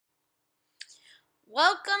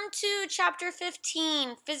Welcome to Chapter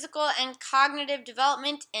 15, Physical and Cognitive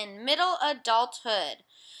Development in Middle Adulthood.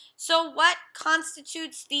 So what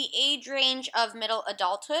constitutes the age range of middle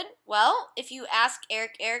adulthood? Well, if you ask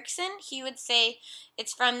Erik Erikson, he would say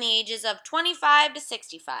it's from the ages of 25 to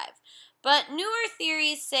 65. But newer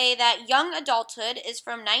theories say that young adulthood is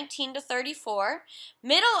from 19 to 34.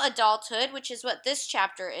 Middle adulthood, which is what this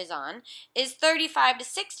chapter is on, is 35 to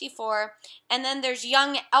 64. And then there's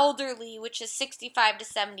young elderly, which is 65 to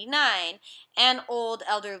 79. And old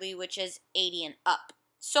elderly, which is 80 and up.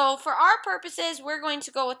 So for our purposes, we're going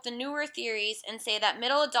to go with the newer theories and say that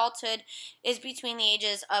middle adulthood is between the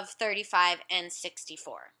ages of 35 and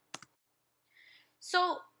 64.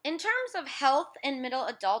 So in terms of health in middle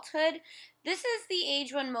adulthood, this is the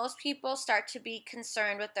age when most people start to be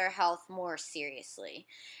concerned with their health more seriously.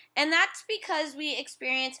 And that's because we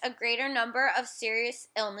experience a greater number of serious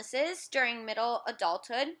illnesses during middle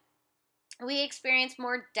adulthood. We experience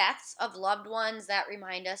more deaths of loved ones that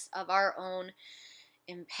remind us of our own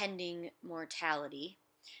impending mortality.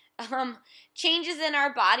 Changes in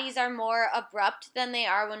our bodies are more abrupt than they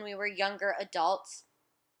are when we were younger adults.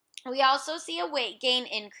 We also see a weight gain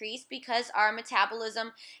increase because our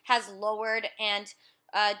metabolism has lowered, and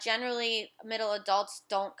generally middle adults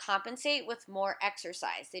don't compensate with more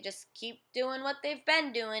exercise. They just keep doing what they've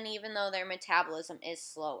been doing even though their metabolism is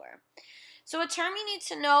slower. So a term you need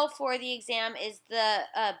to know for the exam is the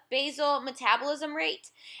basal metabolism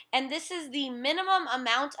rate, and this is the minimum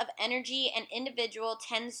amount of energy an individual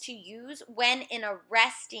tends to use when in a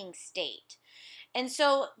resting state. And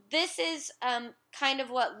so this is kind of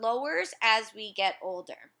what lowers as we get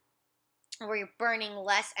older. We're burning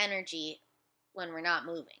less energy when we're not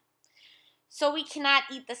moving. So we cannot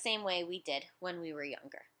eat the same way we did when we were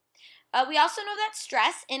younger. We also know that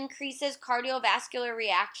stress increases cardiovascular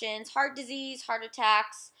reactions, heart disease, heart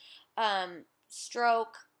attacks,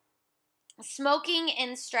 stroke. Smoking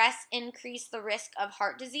and stress increase the risk of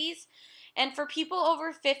heart disease. And for people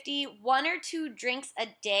over 50, 1 or 2 drinks a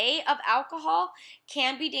day of alcohol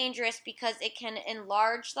can be dangerous because it can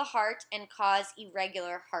enlarge the heart and cause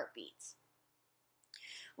irregular heartbeats.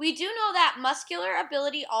 We do know that muscular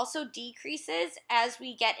ability also decreases as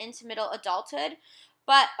we get into middle adulthood,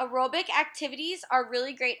 but aerobic activities are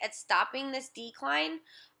really great at stopping this decline.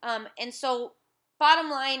 And so bottom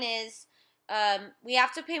line is, we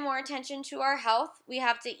have to pay more attention to our health. We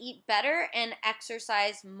have to eat better and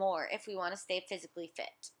exercise more if we want to stay physically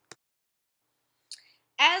fit.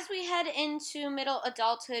 As we head into middle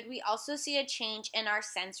adulthood, we also see a change in our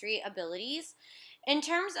sensory abilities. In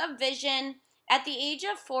terms of vision, at the age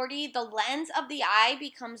of 40, the lens of the eye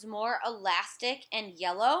becomes more elastic and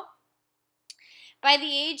yellow. By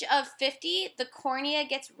the age of 50, the cornea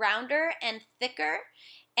gets rounder and thicker,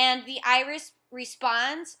 and the iris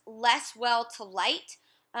responds less well to light.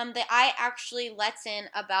 The eye actually lets in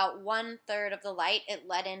about 1/3 of the light it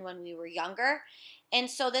let in when we were younger. And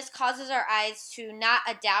so this causes our eyes to not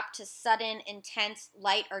adapt to sudden, intense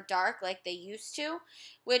light or dark like they used to,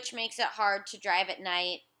 which makes it hard to drive at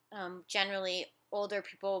night. Generally, older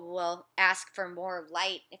people will ask for more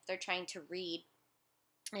light if they're trying to read,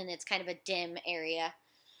 and it's kind of a dim area.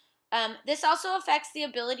 This also affects the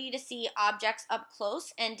ability to see objects up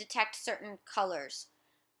close and detect certain colors.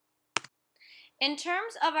 In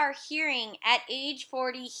terms of our hearing, at age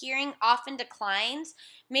 40, hearing often declines,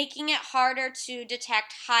 making it harder to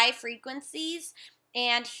detect high frequencies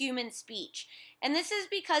and human speech. And this is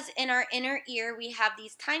because in our inner ear, we have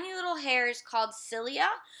these tiny little hairs called cilia,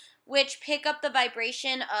 which pick up the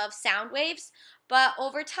vibration of sound waves. But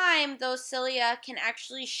over time, those cilia can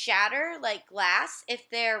actually shatter like glass if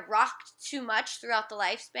they're rocked too much throughout the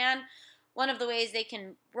lifespan. One of the ways they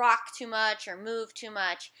can rock too much or move too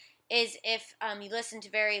much is if you listen to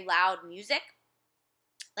very loud music,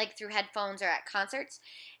 like through headphones or at concerts.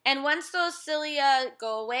 And once those cilia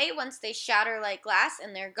go away, once they shatter like glass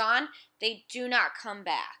and they're gone, they do not come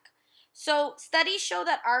back. So studies show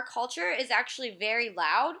that our culture is actually very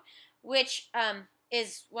loud, which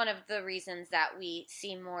is one of the reasons that we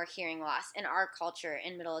see more hearing loss in our culture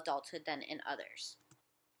in middle adulthood than in others.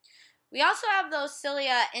 We also have those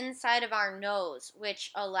cilia inside of our nose,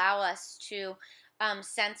 which allow us to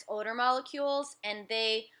sense odor molecules, and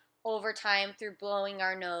they, over time, through blowing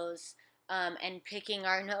our nose and picking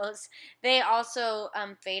our nose, they also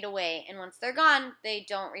fade away. And once they're gone, they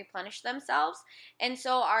don't replenish themselves. And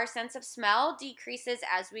so our sense of smell decreases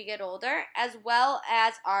as we get older, as well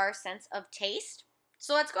as our sense of taste.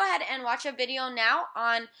 So let's go ahead and watch a video now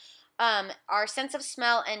on our sense of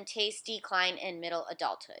smell and taste decline in middle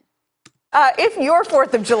adulthood. If your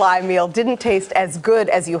 4th of July meal didn't taste as good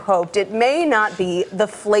as you hoped, it may not be the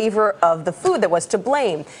flavor of the food that was to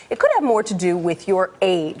blame. It could have more to do with your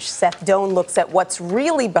age. Seth Doan looks at what's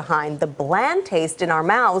really behind the bland taste in our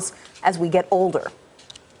mouths as we get older.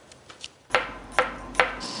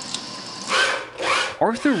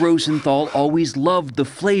 Arthur Rosenthal always loved the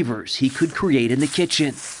flavors he could create in the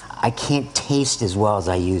kitchen. I can't taste as well as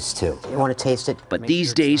I used to. You want to taste it? But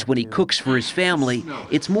these days, when he cooks for his family,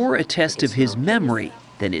 it's more a test of his memory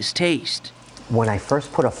than his taste. When I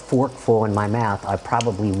first put a forkful in my mouth, I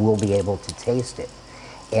probably will be able to taste it.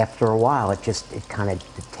 After a while,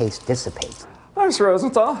 the taste dissipates. Hi, Mr.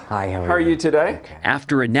 Rosenthal. Hi, how are you today? Okay.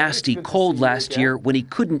 After a nasty cold last year when he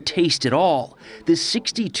couldn't taste at all, this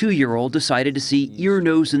 62-year-old decided to see ear,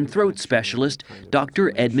 nose, and throat specialist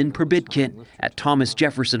Dr. Edmund Probitkin at Thomas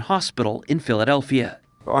Jefferson Hospital in Philadelphia.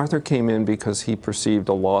 Arthur came in because he perceived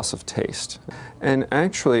a loss of taste. And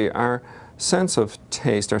actually, our sense of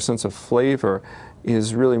taste, our sense of flavor,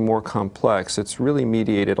 is really more complex. It's really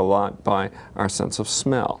mediated a lot by our sense of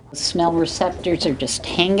smell. Smell receptors are just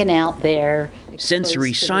hanging out there.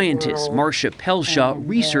 Sensory scientist Marcia Pelshaw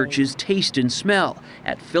researches taste and smell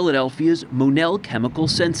at Philadelphia's Monell Chemical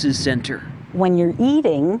Senses Center. When you're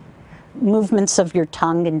eating, movements of your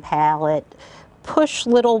tongue and palate push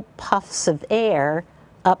little puffs of air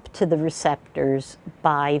up to the receptors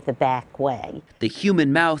by the back way. The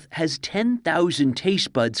human mouth has 10,000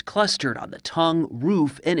 taste buds clustered on the tongue,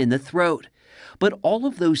 roof, and in the throat. But all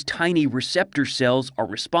of those tiny receptor cells are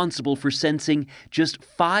responsible for sensing just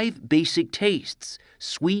 5 basic tastes: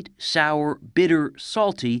 sweet, sour, bitter,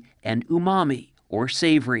 salty, and umami, or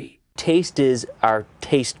savory. Taste is our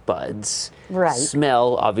taste buds. Right.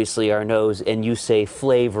 Smell, obviously, our nose, and you say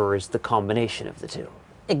flavor is the combination of the two.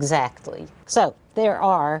 Exactly. So there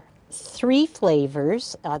are 3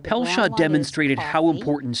 flavors. Pelshaw demonstrated how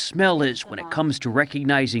important smell is when it comes to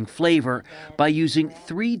recognizing flavor by using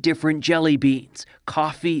 3 different jelly beans: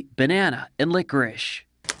 coffee, banana, and licorice.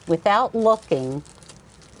 Without looking,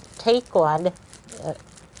 take one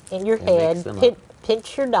in your head,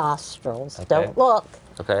 pinch your nostrils, don't look.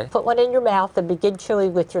 Okay. Put one in your mouth and begin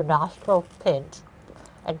chewing with your nostril pinch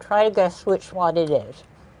and try to guess which one it is.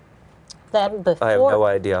 Then before, I have no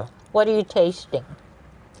idea. What are you tasting?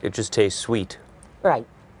 It just tastes sweet. Right.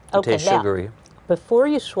 It tastes sugary. Before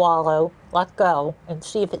you swallow, let go and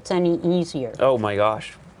see if it's any easier. Oh my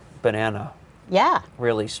gosh. Banana. Yeah.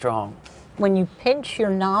 Really strong. When you pinch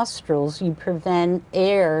your nostrils, you prevent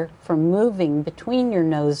air from moving between your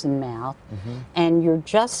nose and mouth, and you're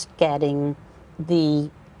just getting the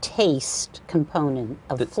taste component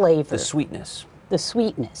of flavor. The sweetness. The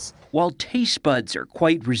sweetness. While taste buds are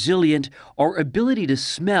quite resilient, our ability to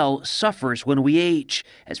smell suffers when we age,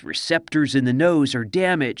 as receptors in the nose are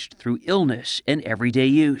damaged through illness and everyday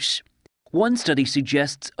use. One study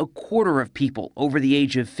suggests a quarter of people over the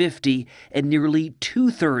age of 50 and nearly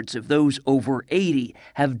 2/3 of those over 80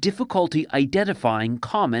 have difficulty identifying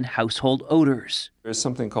common household odors. There's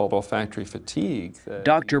something called olfactory fatigue.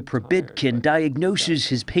 Dr. Probitkin diagnoses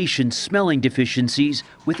his patients' smelling deficiencies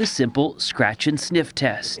with a simple scratch and sniff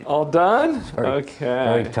test. All done?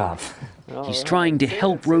 Very tough. He's trying to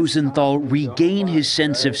help Rosenthal regain his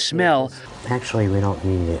sense of smell. Actually, we don't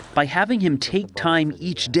need it. By having him take time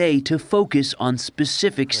each day to focus on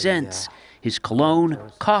specific scents: his cologne,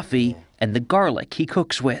 coffee, and the garlic he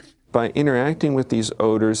cooks with. By interacting with these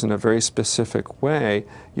odors in a very specific way,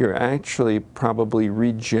 you're actually probably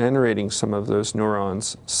regenerating some of those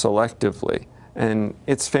neurons selectively. And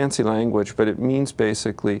it's fancy language, but it means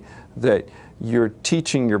basically that you're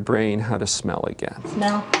teaching your brain how to smell again.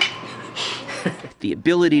 Smell. The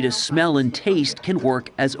ability to smell and taste can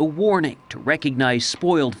work as a warning to recognize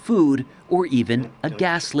spoiled food or even a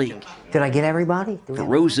gas leak. Did I get everybody? For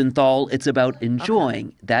Rosenthal, it's about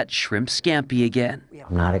enjoying that shrimp scampi again.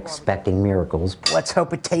 I'm not expecting miracles. Let's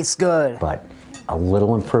hope it tastes good. But a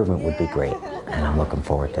little improvement would be great, and I'm looking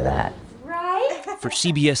forward to that. For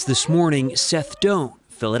CBS This Morning, Seth Doan,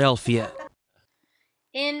 Philadelphia.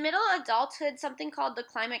 In middle adulthood, something called the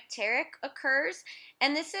climacteric occurs,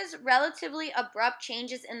 and this is relatively abrupt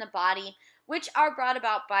changes in the body, which are brought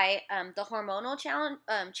about by the hormonal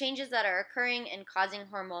changes that are occurring and causing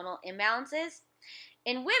hormonal imbalances.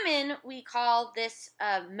 In women, we call this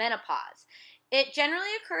menopause. It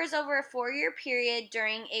generally occurs over a 4-year period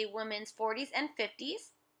during a woman's 40s and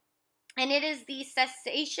 50s. And it is the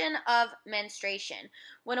cessation of menstruation,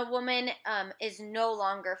 when a woman is no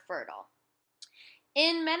longer fertile.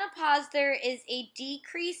 In menopause, there is a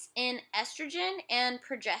decrease in estrogen and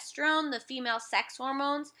progesterone, the female sex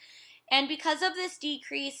hormones. And because of this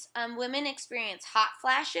decrease, women experience hot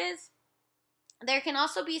flashes, There can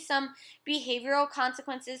also be some behavioral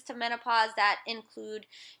consequences to menopause that include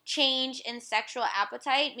change in sexual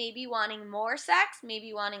appetite, maybe wanting more sex,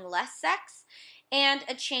 maybe wanting less sex, and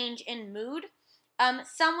a change in mood.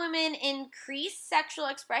 Some women increase sexual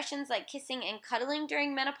expressions like kissing and cuddling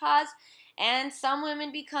during menopause, and some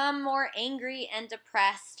women become more angry and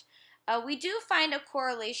depressed. We do find a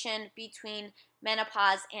correlation between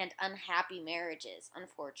menopause and unhappy marriages,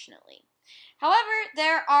 unfortunately. However,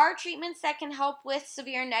 there are treatments that can help with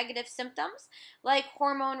severe negative symptoms, like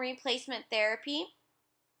hormone replacement therapy,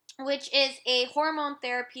 which is a hormone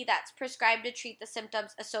therapy that's prescribed to treat the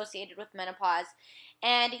symptoms associated with menopause,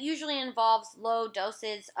 and it usually involves low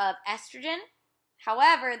doses of estrogen.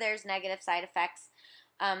 However, there's negative side effects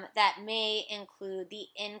that may include the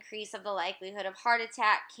increase of the likelihood of heart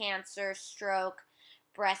attack, cancer, stroke,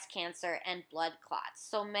 breast cancer, and blood clots.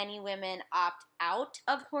 So many women opt out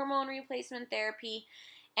of hormone replacement therapy,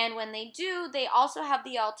 and when they do, they also have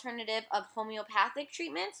the alternative of homeopathic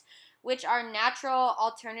treatments, which are natural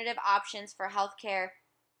alternative options for healthcare.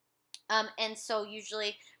 And so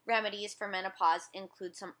usually remedies for menopause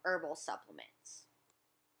include some herbal supplements.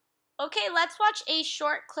 Okay, let's watch a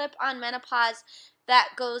short clip on menopause that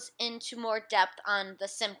goes into more depth on the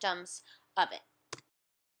symptoms of it.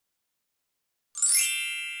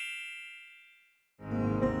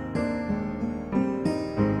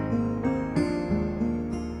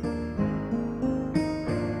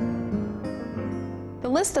 The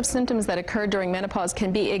list of symptoms that occur during menopause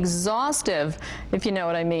can be exhaustive, if you know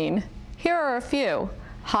what I mean. Here are a few: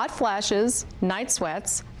 hot flashes, night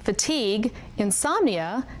sweats, fatigue,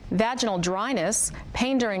 insomnia, vaginal dryness,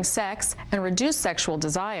 pain during sex, and reduced sexual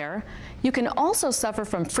desire. You can also suffer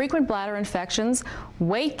from frequent bladder infections,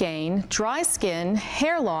 weight gain, dry skin,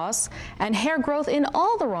 hair loss, and hair growth in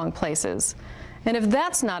all the wrong places. And if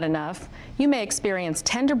that's not enough, you may experience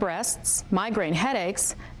tender breasts, migraine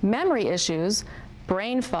headaches, memory issues,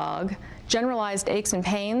 brain fog, generalized aches and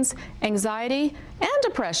pains, anxiety, and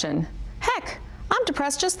depression. Heck, I'm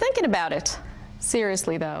depressed just thinking about it.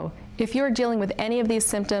 Seriously though, if you're dealing with any of these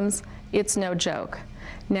symptoms, it's no joke.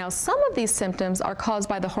 Now, some of these symptoms are caused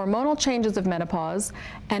by the hormonal changes of menopause,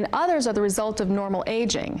 and others are the result of normal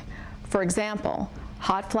aging. For example,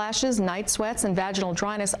 hot flashes, night sweats, and vaginal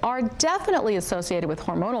dryness are definitely associated with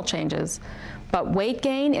hormonal changes. But weight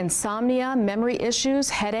gain, insomnia, memory issues,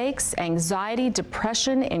 headaches, anxiety,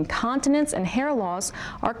 depression, incontinence, and hair loss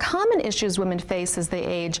are common issues women face as they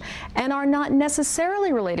age and are not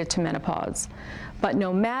necessarily related to menopause. But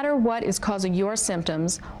no matter what is causing your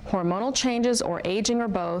symptoms, hormonal changes or aging or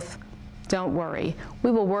both, don't worry.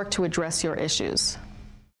 We will work to address your issues.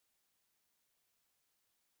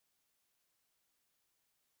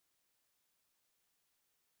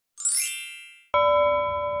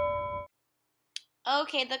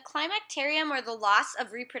 Okay, the climacterium, or the loss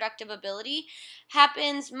of reproductive ability,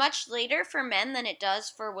 happens much later for men than it does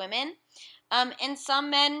for women, and some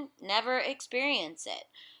men never experience it.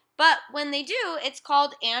 But when they do, it's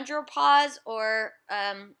called andropause, or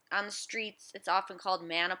on the streets, it's often called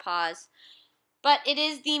menopause. But it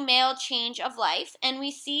is the male change of life, and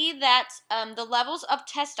we see that the levels of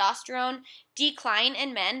testosterone decline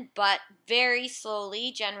in men, but very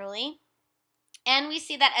slowly generally. And we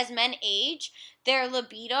see that as men age, their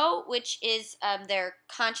libido, which is their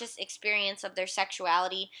conscious experience of their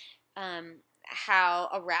sexuality, how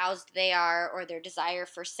aroused they are, or their desire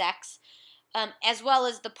for sex, as well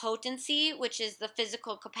as the potency, which is the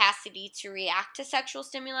physical capacity to react to sexual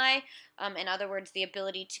stimuli, in other words, the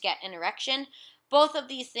ability to get an erection. Both of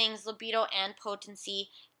these things, libido and potency,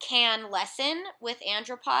 can lessen with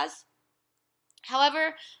andropause.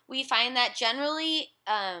 However, we find that generally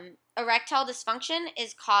erectile dysfunction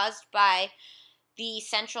is caused by the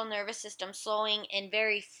central nervous system slowing in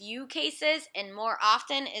very few cases, and more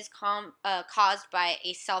often is caused by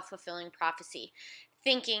a self-fulfilling prophecy.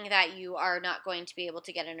 Thinking that you are not going to be able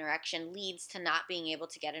to get an erection leads to not being able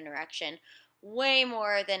to get an erection way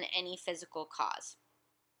more than any physical cause.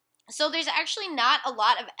 So there's actually not a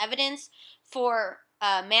lot of evidence for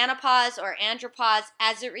menopause or andropause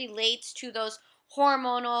as it relates to those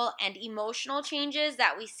hormonal and emotional changes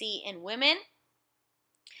that we see in women.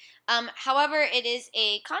 However, it is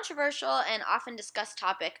a controversial and often discussed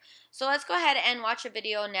topic. So let's go ahead and watch a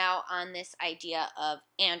video now on this idea of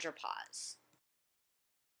andropause.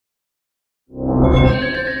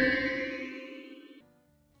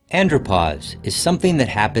 Andropause is something that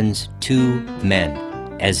happens to men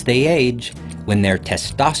as they age, when their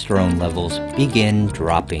testosterone levels begin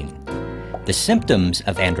dropping. The symptoms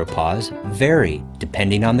of andropause vary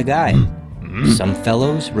depending on the guy. Some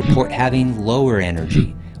fellows report having lower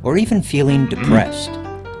energy or even feeling depressed.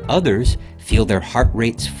 Others feel their heart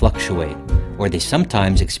rates fluctuate, or they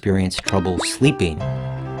sometimes experience trouble sleeping.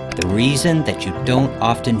 The reason that you don't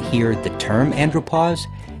often hear the term andropause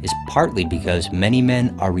is partly because many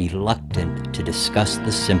men are reluctant to discuss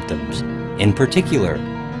the symptoms, in particular,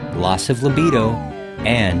 loss of libido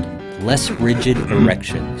and less rigid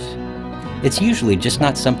erections. It's usually just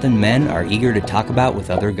not something men are eager to talk about with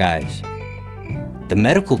other guys. The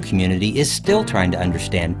medical community is still trying to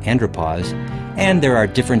understand andropause, and there are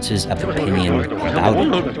differences of opinion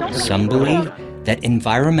about it. Some believe that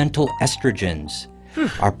environmental estrogens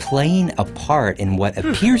are playing a part in what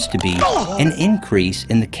appears to be an increase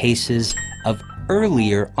in the cases of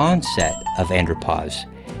earlier onset of andropause,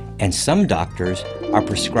 and some doctors are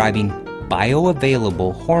prescribing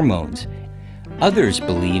bioavailable hormones. Others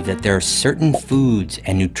believe that there are certain foods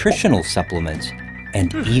and nutritional supplements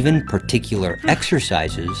and even particular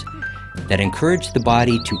exercises that encourage the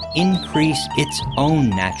body to increase its own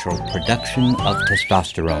natural production of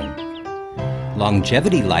testosterone.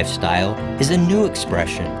 Longevity lifestyle is a new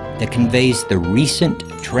expression that conveys the recent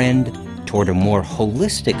trend toward a more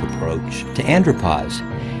holistic approach to andropause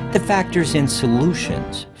that factors in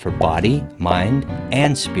solutions for body, mind,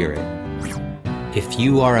 and spirit. If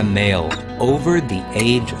you are a male over the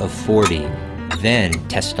age of 40, then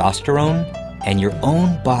testosterone and your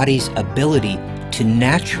own body's ability to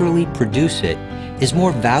naturally produce it is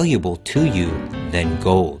more valuable to you than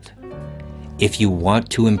gold. If you want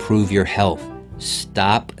to improve your health,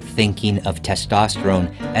 stop thinking of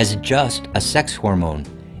testosterone as just a sex hormone.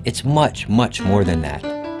 It's much, much more than that.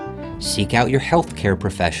 Seek out your healthcare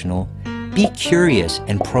professional, be curious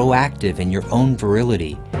and proactive in your own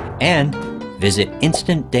virility, and visit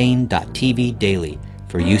instantdane.tv daily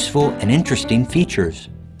for useful and interesting features.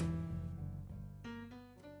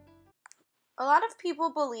 A lot of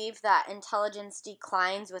people believe that intelligence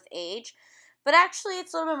declines with age, but actually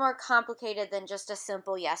it's a little bit more complicated than just a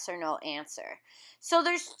simple yes or no answer. So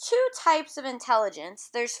there's two types of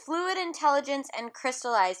intelligence. There's fluid intelligence and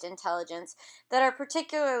crystallized intelligence that are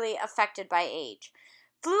particularly affected by age.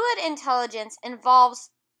 Fluid intelligence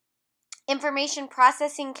involves information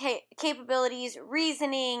processing capabilities,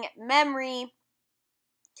 reasoning, memory.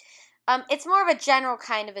 It's more of a general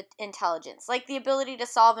kind of intelligence, like the ability to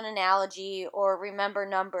solve an analogy or remember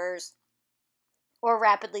numbers or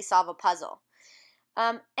rapidly solve a puzzle.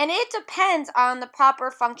 And it depends on the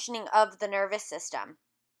proper functioning of the nervous system.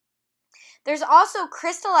 There's also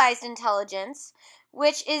crystallized intelligence,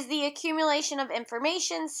 which is the accumulation of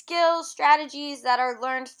information, skills, strategies that are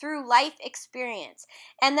learned through life experience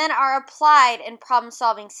and then are applied in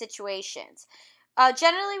problem-solving situations.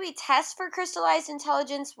 Generally, we test for crystallized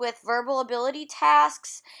intelligence with verbal ability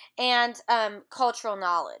tasks and cultural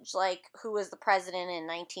knowledge, like who was the president in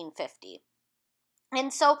 1950.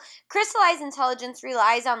 And so crystallized intelligence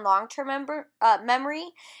relies on long-term memory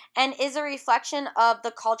and is a reflection of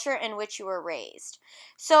the culture in which you were raised.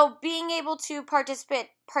 So being able to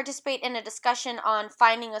participate in a discussion on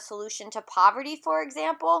finding a solution to poverty, for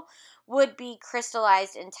example, would be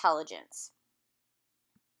crystallized intelligence.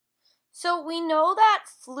 So we know that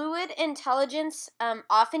fluid intelligence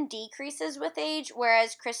often decreases with age,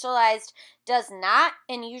 whereas crystallized does not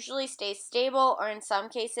and usually stays stable, or in some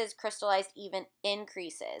cases, crystallized even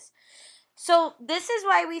increases. So this is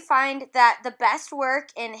why we find that the best work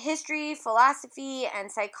in history, philosophy,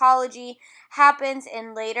 and psychology happens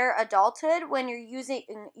in later adulthood when you're using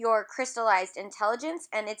your crystallized intelligence,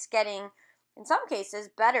 and it's getting, in some cases,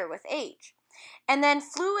 better with age. And then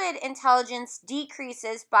fluid intelligence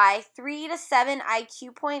decreases by 3 to 7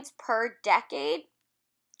 IQ points per decade,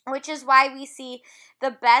 which is why we see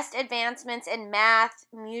the best advancements in math,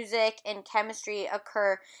 music, and chemistry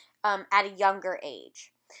occur at a younger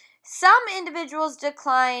age. Some individuals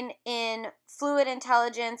decline in fluid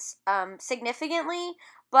intelligence significantly,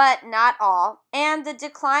 but not all. And the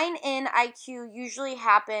decline in IQ usually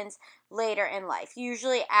happens later in life,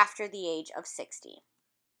 usually after the age of 60.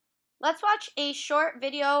 Let's watch a short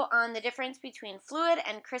video on the difference between fluid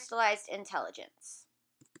and crystallized intelligence.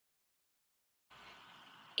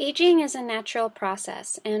 Aging is a natural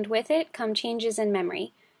process, and with it come changes in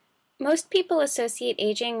memory. Most people associate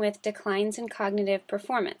aging with declines in cognitive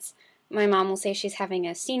performance. My mom will say she's having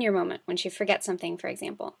a senior moment when she forgets something, for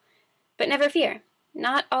example. But never fear,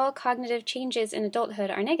 not all cognitive changes in adulthood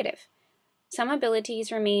are negative. Some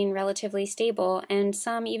abilities remain relatively stable, and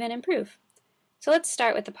some even improve. So let's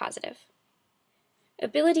start with the positive.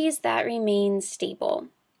 Abilities that remain stable.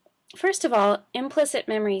 First of all, implicit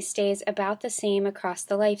memory stays about the same across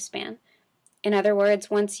the lifespan. In other words,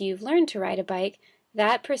 once you've learned to ride a bike,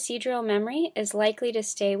 that procedural memory is likely to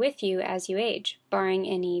stay with you as you age, barring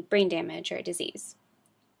any brain damage or disease.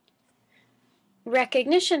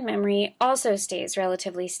 Recognition memory also stays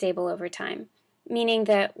relatively stable over time, meaning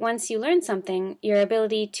that once you learn something, your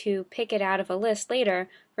ability to pick it out of a list later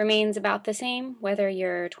remains about the same whether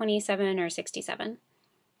you're 27 or 67.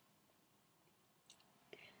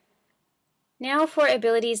 Now for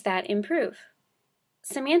abilities that improve.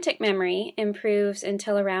 Semantic memory improves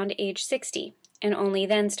until around age 60 and only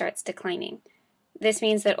then starts declining. This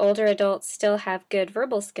means that older adults still have good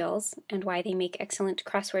verbal skills and why they make excellent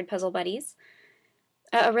crossword puzzle buddies.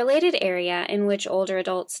 A related area in which older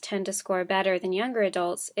adults tend to score better than younger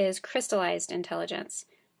adults is crystallized intelligence,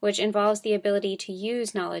 which involves the ability to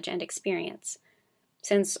use knowledge and experience.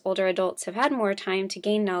 Since older adults have had more time to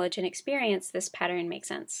gain knowledge and experience, this pattern makes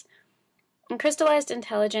sense. And crystallized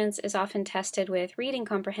intelligence is often tested with reading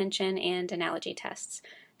comprehension and analogy tests,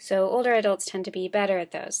 so older adults tend to be better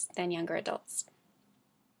at those than younger adults.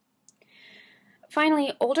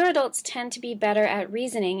 Finally, older adults tend to be better at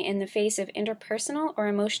reasoning in the face of interpersonal or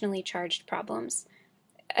emotionally charged problems.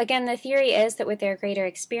 Again, the theory is that with their greater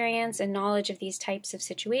experience and knowledge of these types of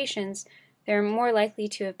situations, they're more likely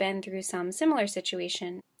to have been through some similar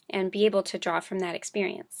situation and be able to draw from that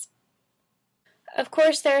experience. Of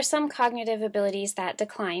course, there are some cognitive abilities that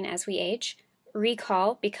decline as we age.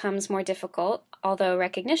 Recall becomes more difficult. Although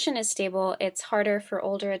recognition is stable, it's harder for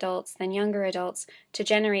older adults than younger adults to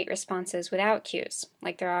generate responses without cues,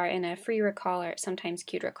 like there are in a free recall or sometimes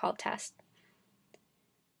cued recall test.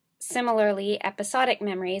 Similarly, episodic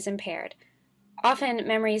memory is impaired. Often,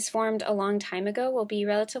 memories formed a long time ago will be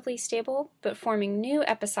relatively stable, but forming new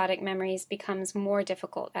episodic memories becomes more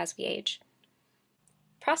difficult as we age.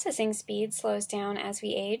 Processing speed slows down as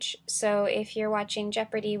we age, so if you're watching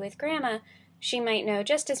Jeopardy with Grandma, she might know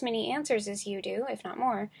just as many answers as you do, if not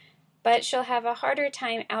more, but she'll have a harder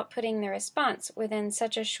time outputting the response within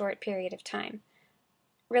such a short period of time.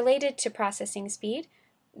 Related to processing speed,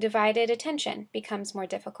 divided attention becomes more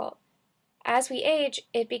difficult. As we age,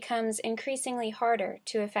 it becomes increasingly harder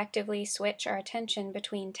to effectively switch our attention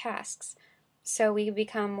between tasks, so we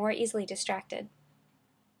become more easily distracted.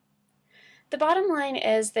 The bottom line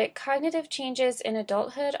is that cognitive changes in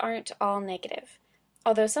adulthood aren't all negative.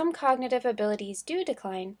 Although some cognitive abilities do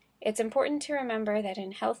decline, it's important to remember that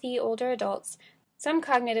in healthy older adults, some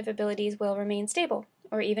cognitive abilities will remain stable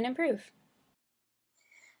or even improve.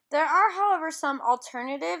 There are, however, some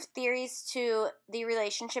alternative theories to the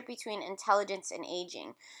relationship between intelligence and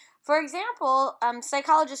aging. For example,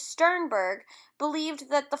 psychologist Sternberg believed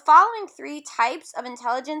that the following 3 types of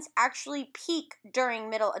intelligence actually peak during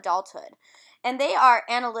middle adulthood, and they are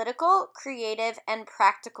analytical, creative, and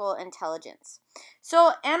practical intelligence.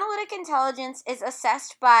 So, analytic intelligence is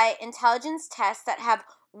assessed by intelligence tests that have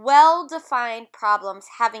well-defined problems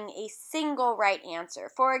having a single right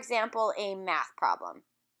answer, for example, a math problem.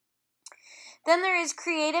 Then there is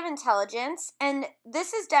creative intelligence, and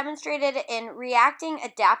this is demonstrated in reacting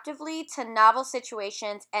adaptively to novel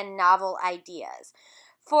situations and novel ideas.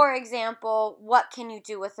 For example, what can you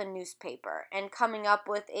do with a newspaper? And coming up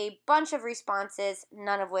with a bunch of responses,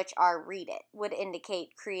 none of which are read it, would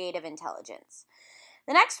indicate creative intelligence.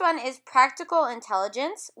 The next one is practical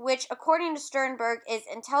intelligence, which according to Sternberg is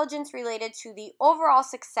intelligence related to the overall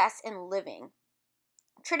success in living.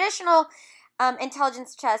 Traditional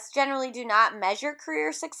intelligence tests generally do not measure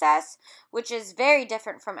career success, which is very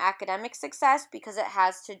different from academic success because it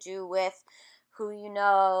has to do with who you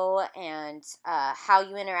know and how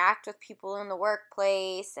you interact with people in the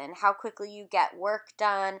workplace and how quickly you get work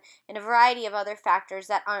done and a variety of other factors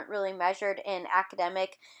that aren't really measured in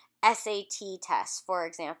academic SAT tests, for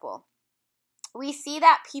example. We see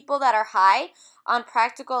that people that are high on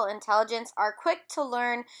practical intelligence are quick to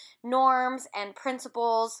learn norms and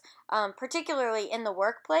principles, particularly in the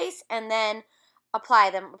workplace, and then apply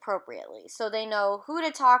them appropriately. So they know who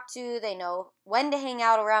to talk to, they know when to hang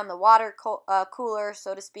out around the water cooler,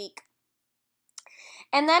 so to speak.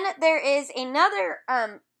 And then there is another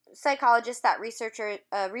psychologist that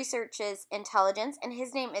researches intelligence, and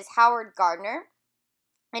his name is Howard Gardner.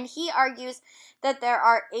 And he argues that there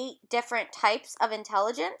are 8 different types of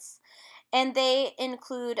intelligence, and they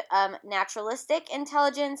include naturalistic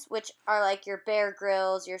intelligence, which are like your Bear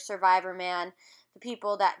Grylls, your Survivor Man, the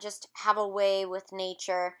people that just have a way with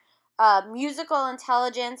nature. Musical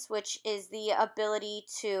intelligence, which is the ability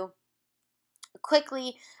to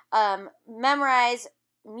quickly memorize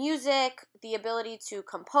music, the ability to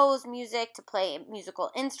compose music, to play musical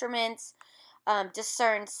instruments,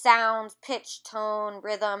 discern sound, pitch, tone,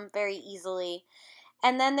 rhythm very easily.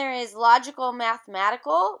 And then there is logical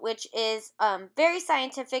mathematical, which is very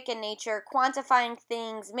scientific in nature, quantifying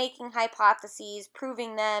things, making hypotheses,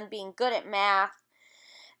 proving them, being good at math.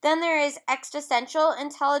 Then there is existential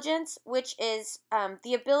intelligence, which is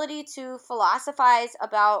the ability to philosophize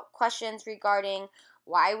about questions regarding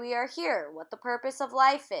why we are here, what the purpose of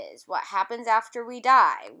life is, what happens after we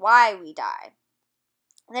die, why we die.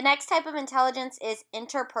 The next type of intelligence is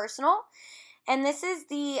interpersonal, and this is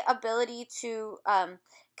the ability to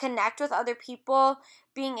connect with other people,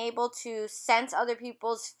 being able to sense other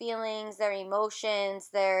people's feelings, their emotions,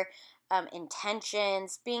 their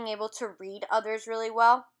intentions, being able to read others really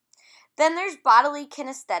well. Then there's bodily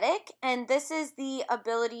kinesthetic, and this is the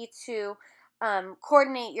ability to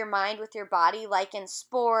coordinate your mind with your body, like in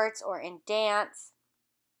sports or in dance.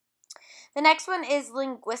 The next one is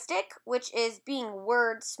linguistic, which is being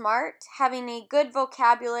word smart, having a good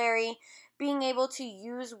vocabulary, being able to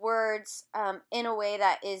use words in a way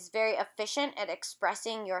that is very efficient at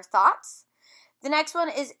expressing your thoughts. The next one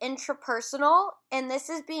is intrapersonal, and this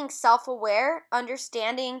is being self-aware,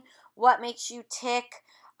 understanding what makes you tick,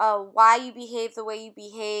 why you behave the way you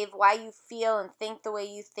behave, why you feel and think the way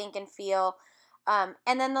you think and feel.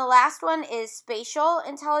 And then the last one is spatial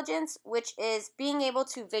intelligence, which is being able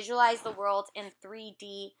to visualize the world in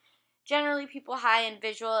 3D. Generally, people high in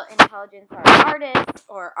visual intelligence are artists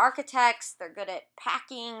or architects. They're good at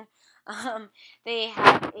packing. They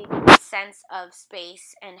have a good sense of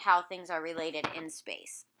space and how things are related in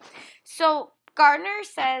space. So Gardner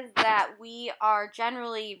says that we are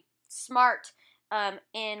generally smart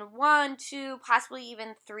in 1, 2, possibly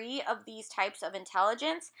even 3 of these types of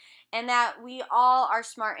intelligence, and that we all are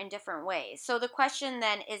smart in different ways. So the question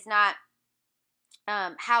then is not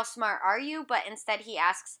how smart are you, but instead he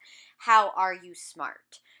asks, how are you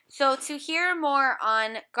smart? So to hear more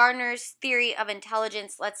on Gardner's theory of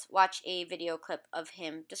intelligence, let's watch a video clip of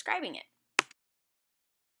him describing it.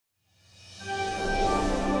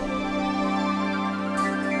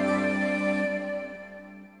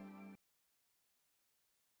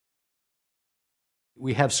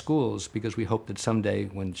 We have schools because we hope that someday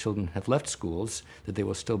when children have left schools that they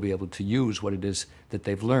will still be able to use what it is that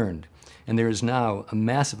they've learned. And there is now a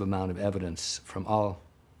massive amount of evidence from all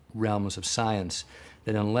realms of science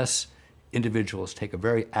that unless individuals take a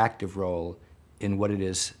very active role in what it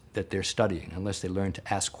is that they're studying, unless they learn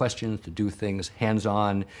to ask questions, to do things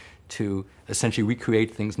hands-on, to essentially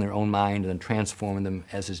recreate things in their own mind and then transform them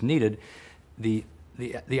as is needed, the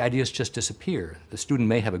ideas just disappear. The student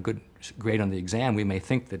may have a good grade on the exam. We may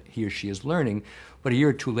think that he or she is learning, but a year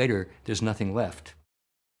or two later, there's nothing left.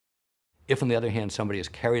 If, on the other hand, somebody has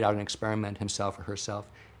carried out an experiment himself or herself,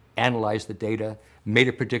 analyzed the data, made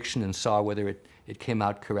a prediction and saw whether it came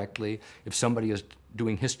out correctly, if somebody is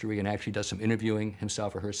doing history and actually does some interviewing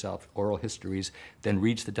himself or herself, oral histories, then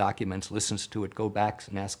reads the documents, listens to it, go back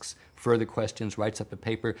and asks further questions, writes up a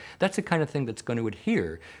paper, that's the kind of thing that's going to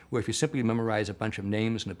adhere, where if you simply memorize a bunch of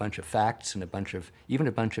names and a bunch of facts and even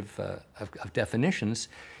a bunch of definitions,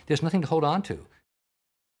 there's nothing to hold on to.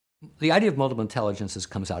 The idea of multiple intelligences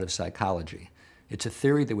comes out of psychology. It's a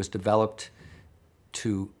theory that was developed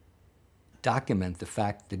to document the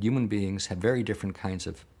fact that human beings have very different kinds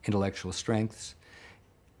of intellectual strengths,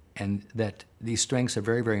 and that these strengths are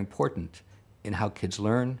very, very important in how kids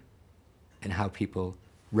learn, and how people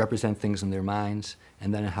represent things in their minds,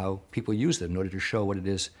 and then how people use them in order to show what it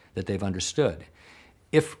is that they've understood.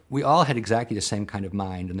 If we all had exactly the same kind of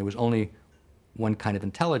mind and there was only one kind of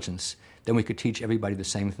intelligence, then we could teach everybody the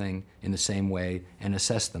same thing in the same way and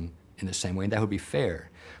assess them in the same way, and that would be fair.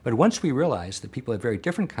 But once we realize that people have very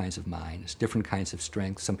different kinds of minds, different kinds of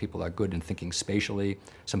strengths, some people are good in thinking spatially,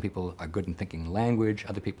 some people are good in thinking language,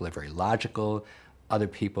 other people are very logical, other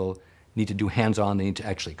people need to do hands-on, they need to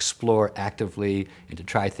actually explore actively and to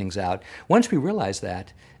try things out. Once we realize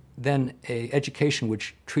that, then an education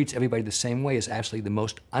which treats everybody the same way is actually the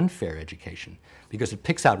most unfair education, because it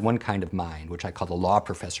picks out one kind of mind, which I call the law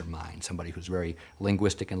professor mind, somebody who's very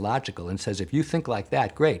linguistic and logical, and says, if you think like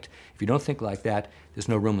that, great. If you don't think like that, there's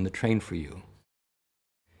no room in the train for you.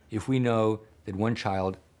 If we know that one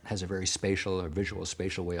child has a very spatial or visual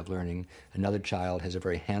spatial way of learning, another child has a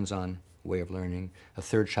very hands-on way of learning, a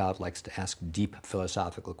third child likes to ask deep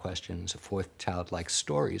philosophical questions, a fourth child likes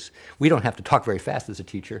stories. We don't have to talk very fast as a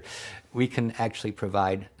teacher. We can actually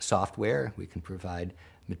provide software, we can provide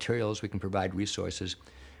materials, we can provide resources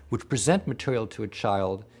which present material to a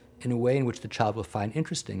child in a way in which the child will find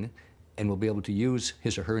interesting and will be able to use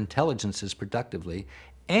his or her intelligences productively,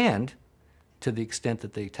 and to the extent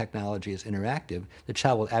that the technology is interactive, the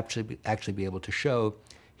child will actually be able to show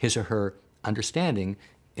his or her understanding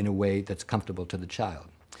in a way that's comfortable to the child.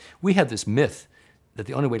 We have this myth that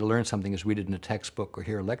the only way to learn something is read it in a textbook or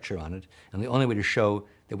hear a lecture on it, and the only way to show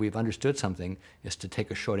that we've understood something is to take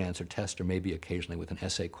a short answer test or maybe occasionally with an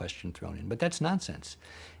essay question thrown in. But that's nonsense.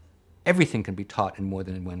 Everything can be taught in more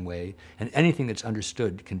than one way, and anything that's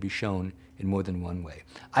understood can be shown in more than one way.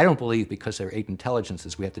 I don't believe because there are 8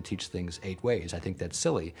 intelligences we have to teach things 8 ways. I think that's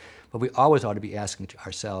silly. But we always ought to be asking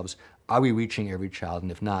ourselves, are we reaching every child?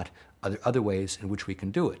 And if not, are there other ways in which we can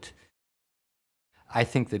do it? I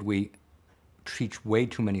think that we teach way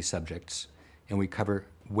too many subjects and we cover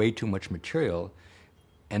way too much material,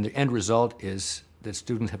 and the end result is that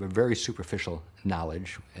students have a very superficial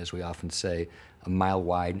knowledge, as we often say, a mile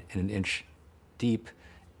wide and an inch deep,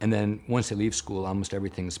 and then once they leave school, almost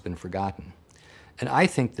everything's been forgotten. And I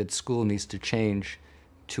think that school needs to change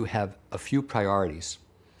to have a few priorities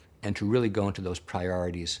and to really go into those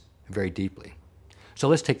priorities very deeply. So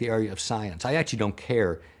let's take the area of science. I actually don't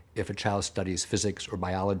care if a child studies physics or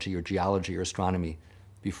biology or geology or astronomy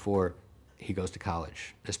before he goes to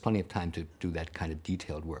college. There's plenty of time to do that kind of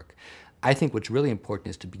detailed work. I think what's really important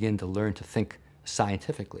is to begin to learn to think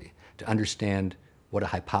scientifically, to understand what a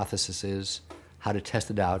hypothesis is, how to test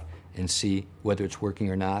it out and see whether it's working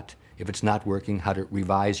or not. If it's not working, how to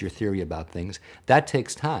revise your theory about things. That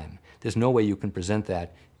takes time. There's no way you can present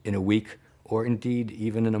that in a week or indeed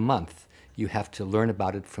even in a month. You have to learn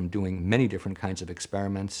about it from doing many different kinds of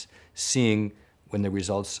experiments, seeing when the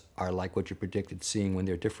results are like what you predicted, seeing when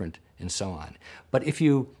they're different, and so on. But if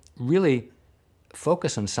you really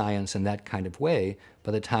focus on science in that kind of way,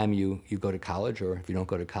 by the time you go to college, or if you don't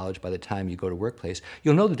go to college, by the time you go to workplace,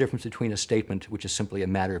 you'll know the difference between a statement which is simply a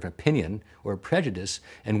matter of opinion or prejudice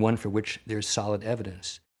and one for which there's solid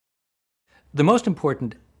evidence. The most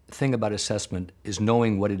important thing about assessment is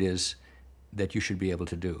knowing what it is that you should be able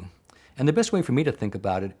to do. And the best way for me to think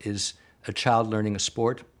about it is a child learning a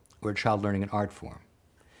sport or a child learning an art form.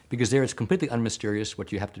 Because there it's completely unmysterious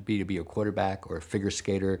what you have to be a quarterback or a figure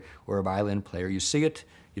skater or a violin player. You see it,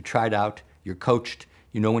 you try it out, you're coached,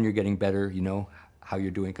 you know when you're getting better, you know how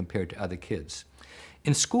you're doing compared to other kids.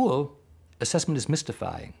 In school, assessment is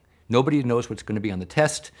mystifying. Nobody knows what's going to be on the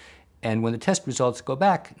test, and when the test results go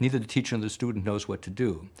back, neither the teacher nor the student knows what to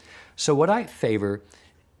do. So what I favor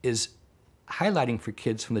is highlighting for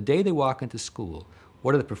kids from the day they walk into school,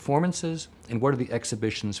 what are the performances and what are the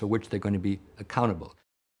exhibitions for which they're going to be accountable.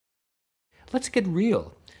 Let's get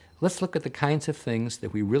real. Let's look at the kinds of things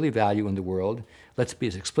that we really value in the world. Let's be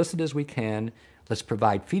as explicit as we can. Let's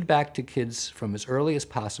provide feedback to kids from as early as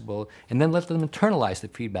possible, and then let them internalize the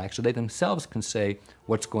feedback so they themselves can say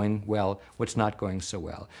what's going well, what's not going so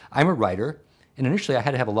well. I'm a writer, and initially I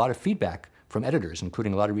had to have a lot of feedback from editors,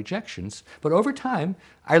 including a lot of rejections. But over time,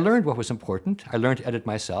 I learned what was important. I learned to edit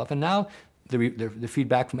myself, and now the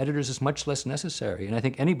feedback from editors is much less necessary. And I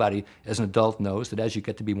think anybody as an adult knows that as you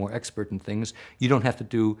get to be more expert in things, you don't have to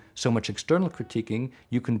do so much external critiquing.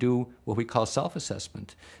 You can do what we call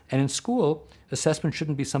self-assessment. And in school, assessment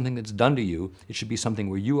shouldn't be something that's done to you. It should be something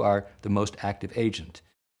where you are the most active agent.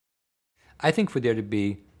 I think for there to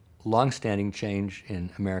be long-standing change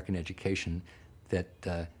in American education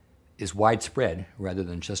that is widespread rather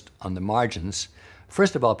than just on the margins,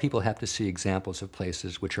 first of all, people have to see examples of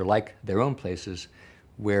places which are like their own places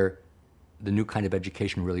where the new kind of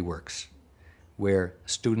education really works, where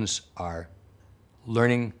students are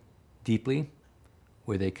learning deeply,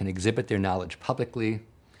 where they can exhibit their knowledge publicly,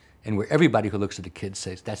 and where everybody who looks at the kids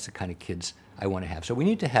says, that's the kind of kids I want to have. So we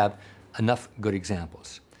need to have enough good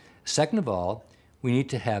examples. Second of all, we need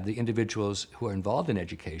to have the individuals who are involved in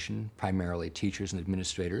education, primarily teachers and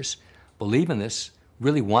administrators, believe in this,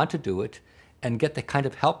 really want to do it, and get the kind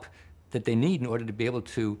of help that they need in order to be able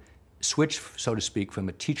to switch, so to speak, from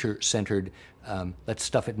a teacher-centered, let's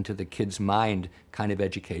stuff it into the kid's mind kind of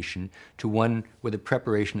education to one where the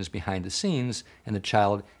preparation is behind the scenes and the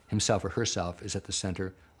child himself or herself is at the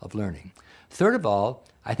center of learning. Third of all,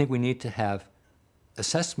 I think we need to have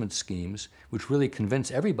assessment schemes which really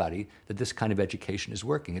convince everybody that this kind of education is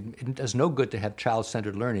working. It does no good to have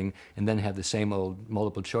child-centered learning and then have the same old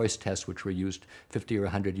multiple choice tests which were used 50 or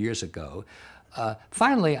 100 years ago.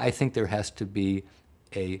 Finally, I think there has to be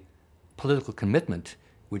a political commitment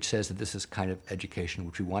which says that this is kind of education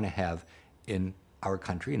which we want to have in our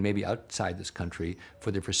country and maybe outside this country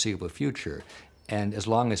for the foreseeable future. And as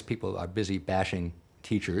long as people are busy bashing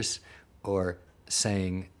teachers or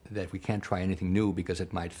saying that we can't try anything new because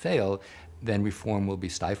it might fail, then reform will be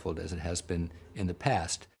stifled as it has been in the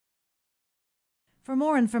past. For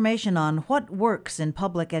more information on what works in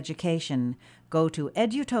public education, go to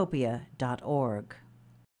edutopia.org.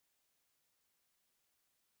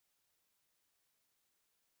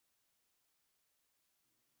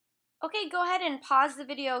 Okay, go ahead and pause the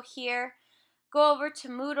video here. Go over to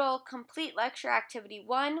Moodle, complete lecture activity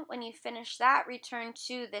 1. When you finish that, return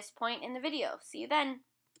to this point in the video. See you then.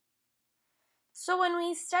 So when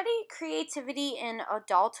we study creativity in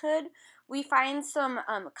adulthood, we find some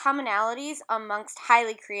commonalities amongst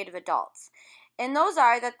highly creative adults. And those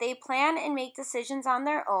are that they plan and make decisions on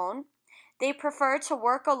their own. They prefer to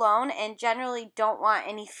work alone and generally don't want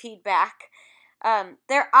any feedback.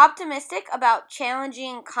 They're optimistic about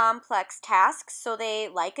challenging complex tasks, so they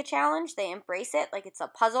like a challenge. They embrace it like it's a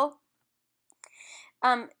puzzle.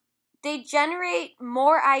 They generate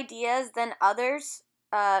more ideas than others,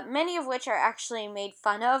 many of which are actually made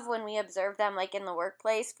fun of when we observe them, like in the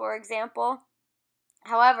workplace, for example.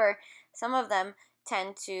 However, some of them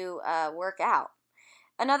tend to work out.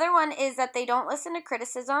 Another one is that they don't listen to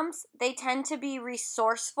criticisms. They tend to be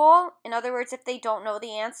resourceful. In other words, if they don't know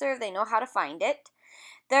the answer, they know how to find it.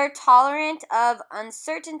 They're tolerant of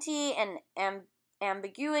uncertainty and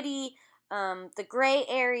ambiguity, the gray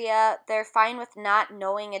area. They're fine with not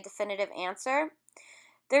knowing a definitive answer.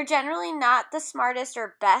 They're generally not the smartest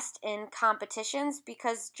or best in competitions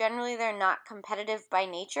because generally they're not competitive by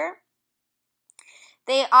nature.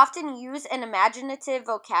 They often use an imaginative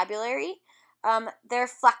vocabulary. They're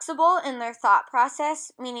flexible in their thought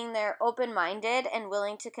process, meaning they're open-minded and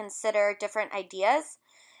willing to consider different ideas.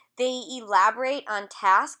 They elaborate on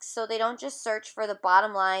tasks, so they don't just search for the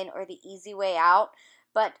bottom line or the easy way out,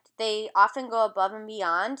 but they often go above and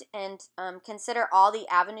beyond and consider all the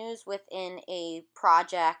avenues within a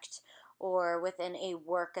project or within a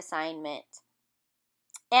work assignment.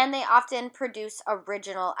 And they often produce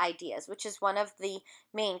original ideas, which is one of the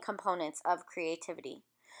main components of creativity.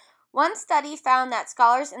 One study found that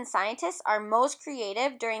scholars and scientists are most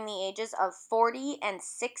creative during the ages of 40 and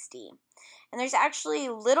 60. And there's actually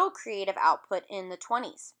little creative output in the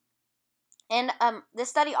 20s. And the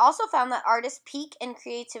study also found that artists peak in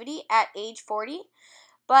creativity at age 40,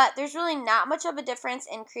 but there's really not much of a difference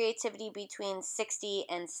in creativity between 60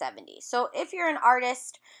 and 70. So if you're an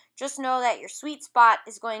artist, just know that your sweet spot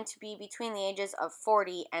is going to be between the ages of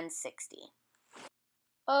 40 and 60.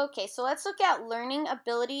 Okay, so let's look at learning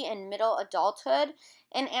ability in middle adulthood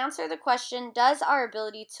and answer the question, does our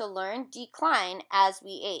ability to learn decline as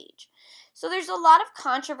we age? So there's a lot of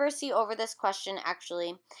controversy over this question,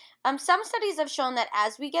 actually. Some studies have shown that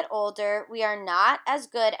as we get older, we are not as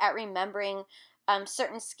good at remembering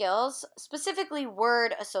certain skills, specifically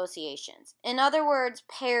word associations. In other words,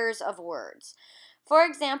 pairs of words. For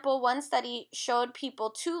example, one study showed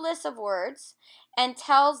people 2 lists of words and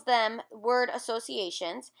tells them word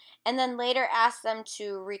associations and then later asks them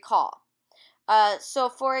to recall. So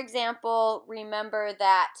for example, remember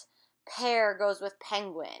that pear goes with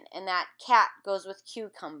penguin and that cat goes with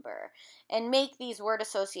cucumber, and make these word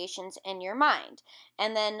associations in your mind.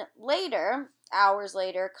 And then later, hours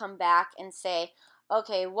later, come back and say,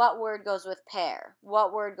 okay, what word goes with pear?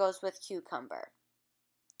 What word goes with cucumber?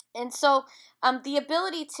 And so the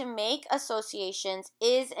ability to make associations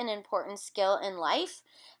is an important skill in life.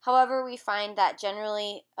 However, we find that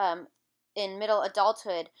generally in middle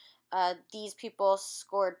adulthood, these people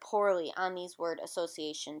scored poorly on these word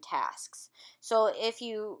association tasks. So if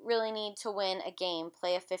you really need to win a game,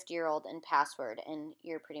 play a 50-year-old in password, and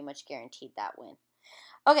you're pretty much guaranteed that win.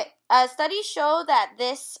 Okay, studies show that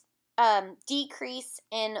this decrease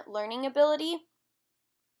in learning ability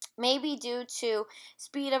may be due to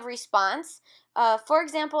speed of response. For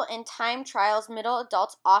example, in time trials, middle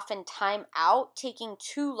adults often time out, taking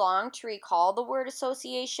too long to recall the word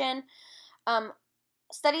association.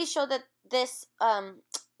 Studies show that this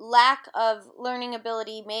lack of learning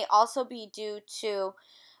ability may also be due to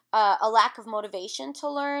a lack of motivation to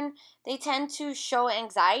learn. They tend to show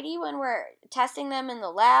anxiety when we're testing them in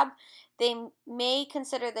the lab. They may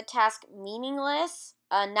consider the task meaningless,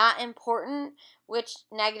 not important, which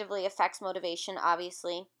negatively affects motivation,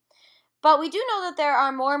 obviously. But we do know that there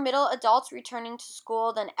are more middle adults returning to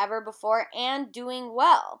school than ever before and doing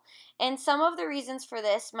well. And some of the reasons for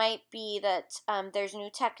this might be that there's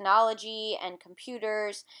new technology and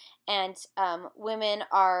computers, and women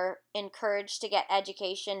are encouraged to get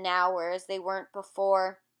education now, whereas they weren't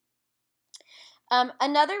before.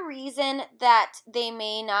 Another reason that they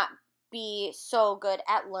may not be so good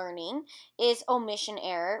at learning is omission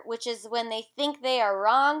error, which is when they think they are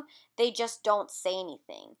wrong, they just don't say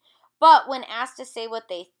anything. But when asked to say what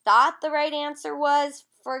they thought the right answer was,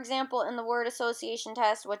 for example, in the word association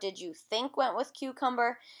test, what did you think went with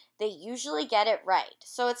cucumber, they usually get it right.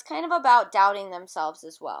 So it's kind of about doubting themselves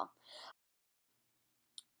as well.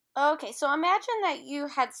 Okay, so imagine that you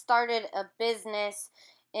had started a business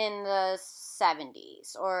in the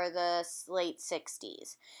 70s or the late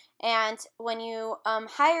 60s. And when you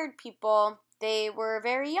hired people, they were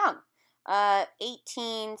very young,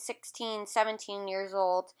 18, 16, 17 years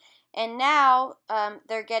old, and now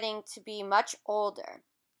they're getting to be much older.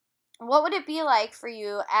 What would it be like for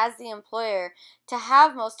you as the employer to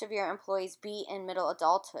have most of your employees be in middle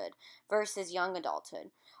adulthood versus young adulthood?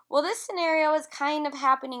 Well, this scenario is kind of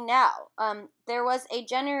happening now. There was a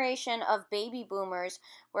generation of baby boomers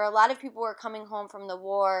where a lot of people were coming home from the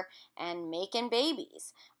war and making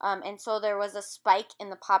babies. And so there was a spike in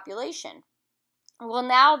the population. Well,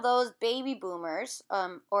 now those baby boomers,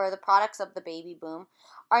 or the products of the baby boom,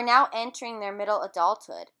 are now entering their middle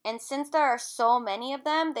adulthood. And since there are so many of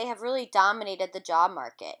them, they have really dominated the job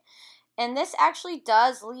market. And this actually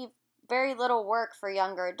does leave very little work for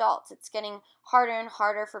younger adults. It's getting harder and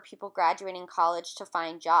harder for people graduating college to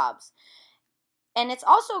find jobs. And it's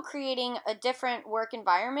also creating a different work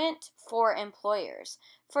environment for employers.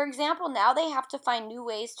 For example, now they have to find new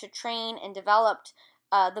ways to train and develop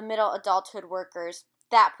the middle adulthood workers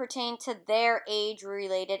that pertain to their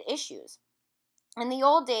age-related issues. In the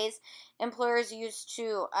old days, employers used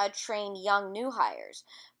to train young new hires,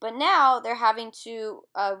 but now they're having to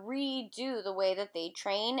redo the way that they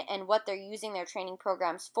train and what they're using their training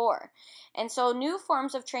programs for. And so new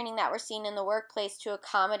forms of training that we're seeing in the workplace to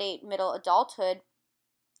accommodate middle adulthood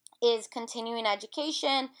is continuing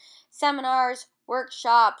education, seminars,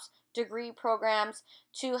 workshops, degree programs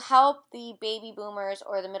to help the baby boomers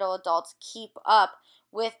or the middle adults keep up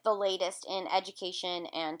with the latest in education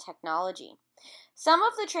and technology. Some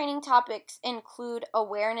of the training topics include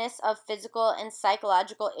awareness of physical and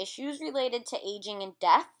psychological issues related to aging and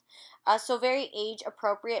death, so very age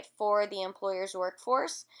appropriate for the employer's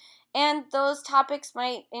workforce. And those topics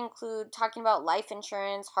might include talking about life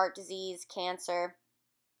insurance, heart disease, cancer.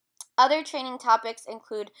 Other training topics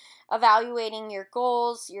include evaluating your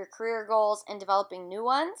goals, your career goals, and developing new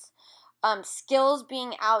ones. Skills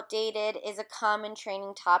being outdated is a common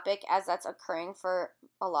training topic as that's occurring for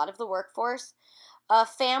a lot of the workforce.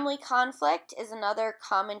 Family conflict is another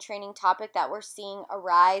common training topic that we're seeing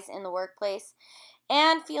arise in the workplace.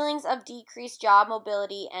 And feelings of decreased job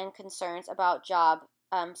mobility and concerns about job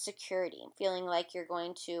security, feeling like you're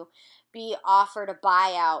going to be offered a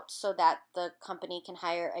buyout so that the company can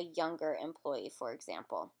hire a younger employee, for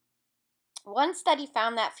example. One study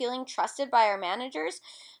found that feeling trusted by our managers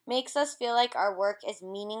makes us feel like our work is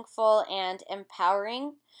meaningful and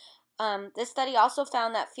empowering. This study also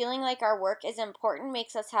found that feeling like our work is important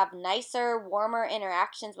makes us have nicer, warmer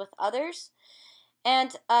interactions with others.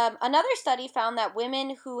 And another study found that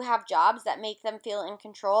women who have jobs that make them feel in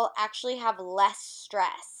control actually have less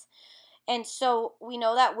stress. And so we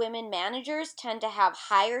know that women managers tend to have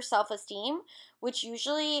higher self-esteem, which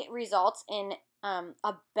usually results in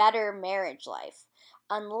a better marriage life,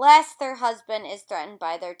 unless their husband is threatened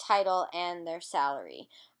by their title and their salary.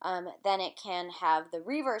 Then it can have the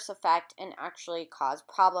reverse effect and actually cause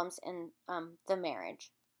problems in the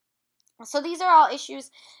marriage. So these are all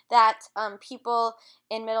issues that people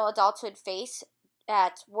in middle adulthood face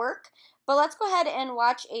at work. But let's go ahead and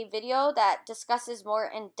watch a video that discusses more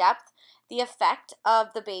in depth the effect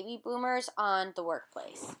of the baby boomers on the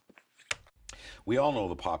workplace. We all know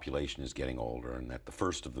the population is getting older and that the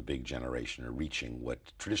first of the big generation are reaching what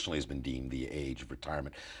traditionally has been deemed the age of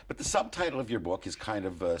retirement. But the subtitle of your book is kind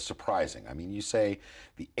of surprising. I mean, you say,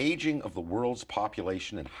 the aging of the world's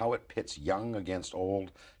population and how it pits young against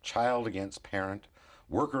old, child against parent,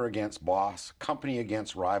 worker against boss, company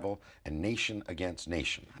against rival, and nation against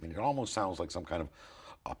nation. I mean, it almost sounds like some kind of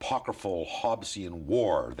apocryphal Hobbesian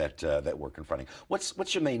war that we're confronting.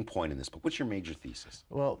 What's your main point in this book? What's your major thesis?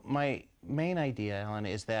 Well, my main idea, Alan,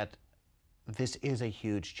 is that this is a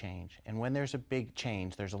huge change. And when there's a big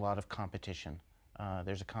change, there's a lot of competition.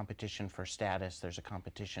 There's a competition for status. There's a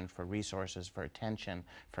competition for resources, for attention,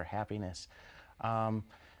 for happiness. You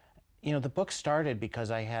know, the book started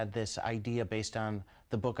because I had this idea based on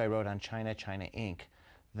the book I wrote on China, China Inc.,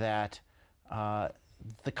 that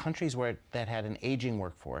the countries that had an aging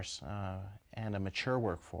workforce and a mature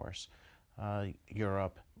workforce,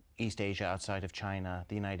 Europe, East Asia outside of China,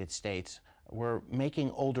 the United States, were making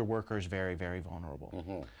older workers very, very vulnerable.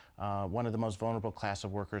 Mm-hmm. One of the most vulnerable class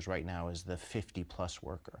of workers right now is the 50-plus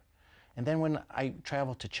worker. And then when I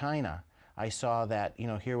traveled to China, I saw that, you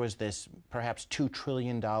know, here was this perhaps $2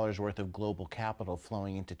 trillion worth of global capital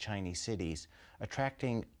flowing into Chinese cities,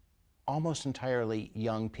 attracting almost entirely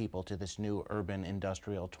young people to this new urban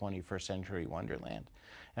industrial 21st century wonderland.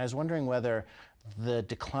 And I was wondering whether the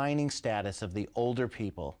declining status of the older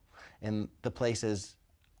people in the places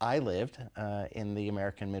I lived in the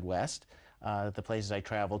American Midwest the places I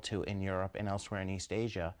traveled to in Europe and elsewhere in East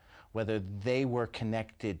Asia, whether they were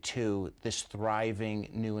connected to this thriving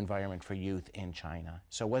new environment for youth in China.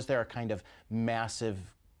 So was there a kind of massive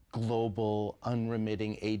global,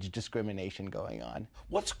 unremitting age discrimination going on?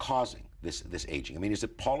 What's causing this aging? I mean, is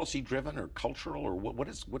it policy-driven or cultural, or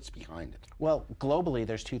what's behind it? Well, globally,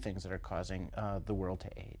 there's two things that are causing the world to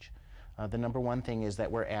age. The number one thing is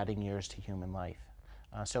that we're adding years to human life.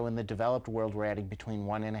 So in the developed world, we're adding between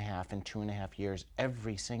 1.5 and 2.5 years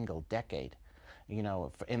every single decade. You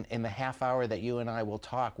know, in the half hour that you and I will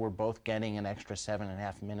talk, we're both getting an extra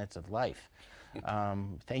 7.5 minutes of life.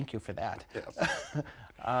 Thank you for that.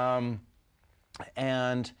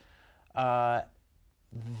 Yes.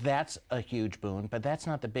 That's a huge boon, but that's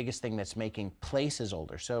not the biggest thing that's making places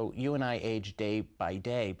older. So you and I age day by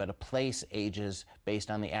day, but a place ages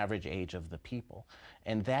based on the average age of the people.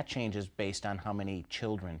 And that changes based on how many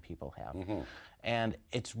children people have. And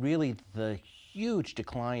it's really the huge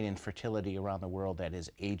decline in fertility around the world that is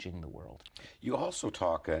aging the world. You also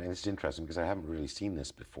talk, and it's interesting because I haven't really seen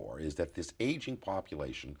this before, is that this aging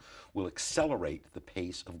population will accelerate the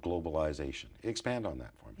pace of globalization. Expand on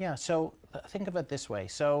that for me. Yeah, so think of it this way.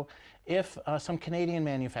 So if some Canadian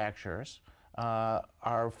manufacturers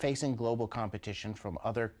are facing global competition from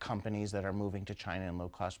other companies that are moving to China and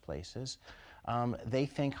low-cost places, they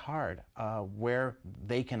think hard where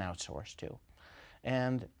they can outsource to.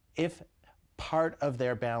 And if part of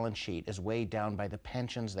their balance sheet is weighed down by the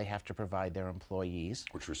pensions they have to provide their employees,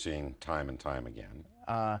 which we're seeing time and time again,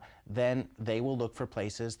 then they will look for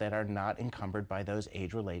places that are not encumbered by those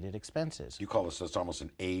age-related expenses. You call this, it's almost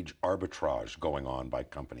an age arbitrage going on by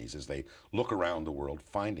companies as they look around the world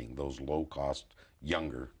finding those low-cost,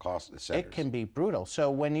 younger cost centers. It can be brutal.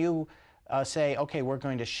 So when you say, okay, we're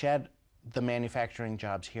going to shed the manufacturing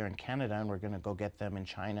jobs here in Canada and we're going to go get them in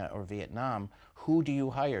China or Vietnam, who do you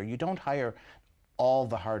hire? You don't hire all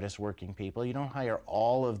the hardest working people. You don't hire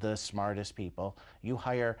all of the smartest people. You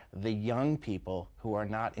hire the young people who are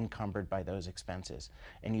not encumbered by those expenses.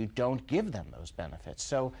 And you don't give them those benefits.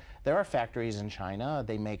 So there are factories in China.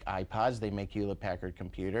 They make iPods. They make Hewlett-Packard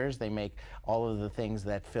computers. They make all of the things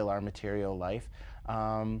that fill our material life.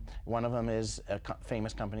 One of them is a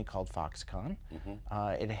famous company called Foxconn.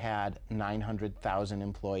 It had 900,000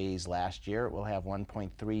 employees last year. It will have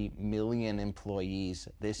 1.3 million employees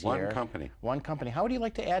this year. One company. One company. How would you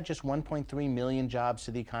like to add just 1.3 million jobs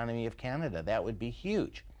to the economy of Canada? That would be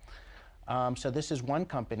huge. So this is one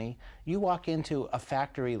company. You walk into a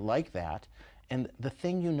factory like that, and the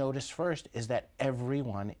thing you notice first is that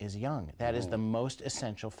everyone is young. That is the most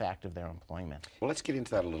essential fact of their employment. Well, let's get into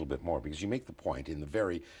that a little bit more, because you make the point in the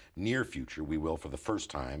very near future, we will, for the first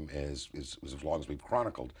time, as long as we've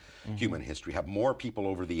chronicled human history, have more people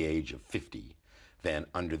over the age of 50 than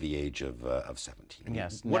under the age of 17. I mean,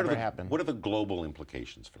 yes, never happened. What are the global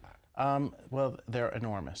implications for that? Well, they're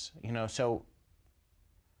enormous. You know, so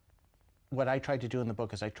what I tried to do in the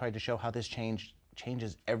book is I tried to show how this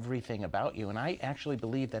changes everything about you. And I actually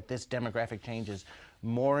believe that this demographic change is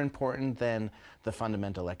more important than the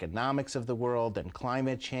fundamental economics of the world, than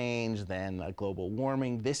climate change, than global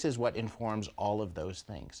warming. This is what informs all of those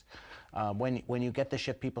things. When you get the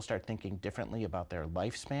shift, people start thinking differently about their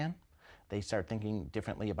lifespan. They start thinking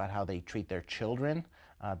differently about how they treat their children.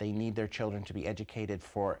 They need their children to be educated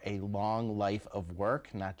for a long life of work,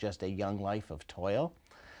 not just a young life of toil.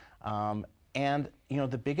 And you know,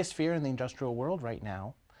 the biggest fear in the industrial world right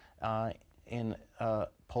now, in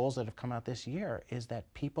polls that have come out this year, is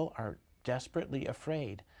that people are desperately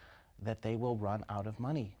afraid that they will run out of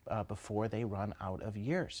money before they run out of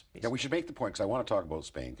years. Now we should make the point, because I want to talk about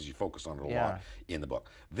Spain, because you focus on it a lot in the book.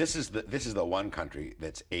 This is the one country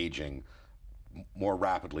that's aging more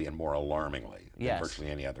rapidly and more alarmingly than virtually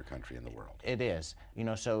any other country in the world. It is. You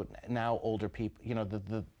know, so now older people, you know,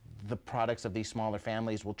 the products of these smaller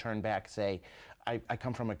families will turn back, say, I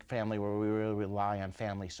come from a family where we really rely on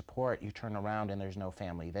family support. You turn around and there's no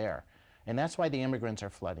family there. And that's why the immigrants are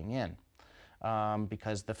flooding in,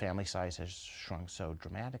 because the family size has shrunk so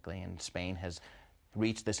dramatically, and Spain has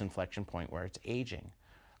reached this inflection point where it's aging.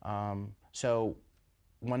 So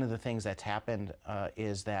one of the things that's happened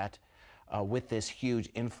is that with this huge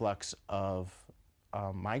influx of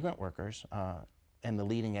migrant workers, and the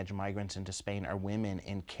leading edge migrants into Spain are women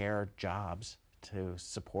in care jobs to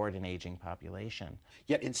support an aging population.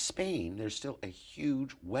 Yet in Spain, there's still a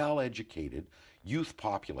huge, well-educated youth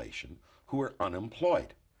population who are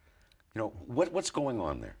unemployed. You know, what's going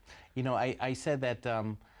on there? You know, I said that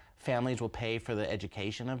families will pay for the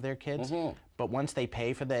education of their kids, but once they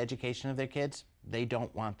pay for the education of their kids, they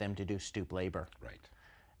don't want them to do stoop labor. Right.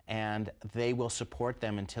 And they will support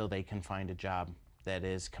them until they can find a job that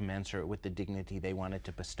is commensurate with the dignity they wanted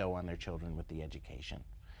to bestow on their children with the education.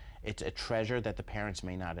 It's a treasure that the parents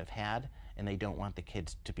may not have had, and they don't want the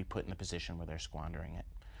kids to be put in a position where they're squandering it.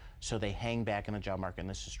 So they hang back in the job market, and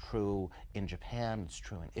this is true in Japan, it's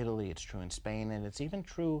true in Italy, it's true in Spain, and it's even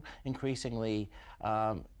true increasingly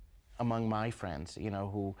among my friends, you know,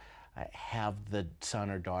 who have the son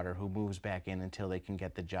or daughter who moves back in until they can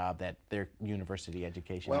get the job that their university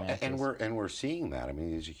education matches. And we're seeing that. I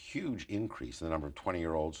mean, there's a huge increase in the number of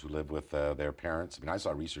 20-year-olds who live with their parents. I mean, I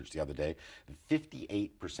saw research the other day that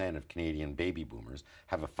 58% of Canadian baby boomers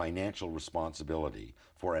have a financial responsibility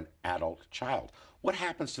for an adult child. What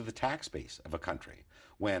happens to the tax base of a country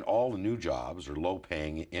when all the new jobs are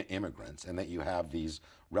low-paying immigrants and that you have these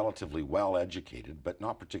relatively well-educated but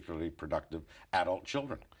not particularly productive adult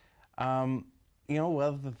children? You know,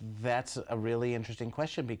 well, that's a really interesting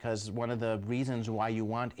question, because one of the reasons why you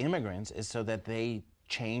want immigrants is so that they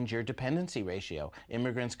change your dependency ratio.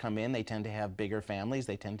 Immigrants come in, they tend to have bigger families,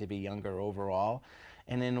 they tend to be younger overall,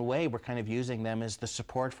 and in a way we're kind of using them as the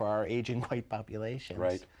support for our aging white populations.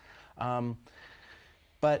 Right.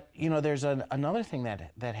 But, you know, there's another thing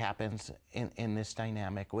that happens in this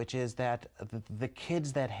dynamic, which is that the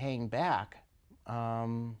kids that hang back,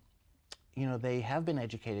 you know, they have been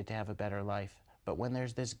educated to have a better life, but when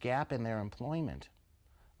there's this gap in their employment,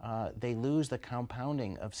 they lose the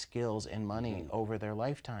compounding of skills and money over their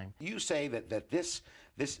lifetime. You say that this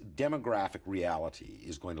demographic reality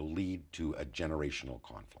is going to lead to a generational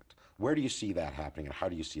conflict. Where do you see that happening, and how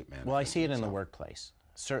do you see it manifesting? Well, I see it in the itself? workplace,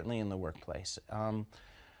 certainly in the workplace.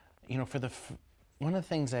 You know, one of the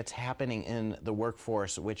things that's happening in the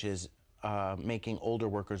workforce, which is making older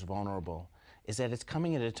workers vulnerable, is that it's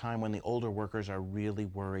coming at a time when the older workers are really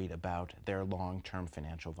worried about their long-term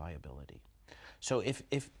financial viability. So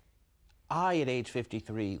if I, at age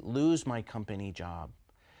 53, lose my company job,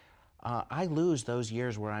 I lose those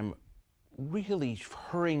years where I'm really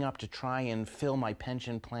hurrying up to try and fill my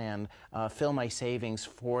pension plan, fill my savings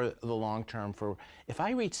for the long term. If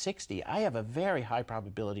I reach 60, I have a very high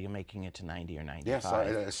probability of making it to 90 or 95. Yes,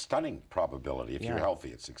 a stunning probability if you're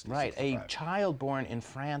healthy at 60. Right. 65. A child born in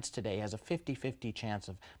France today has a 50-50 chance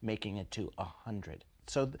of making it to 100.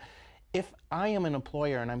 So if I am an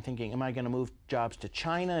employer and I'm thinking, am I going to move jobs to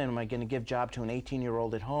China, and am I going to give job to an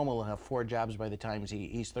 18-year-old at home who will have 4 jobs by the time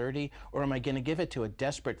he's 30, or am I going to give it to a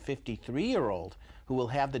desperate 53-year-old who will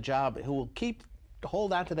have the job, who will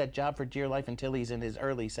hold on to that job for dear life until he's in his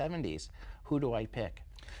early 70s? Who do I pick?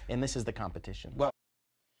 And this is the competition. Well,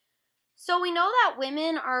 so we know that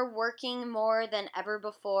women are working more than ever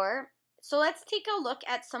before. So let's take a look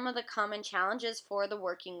at some of the common challenges for the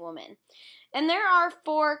working woman. And there are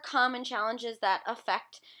 4 common challenges that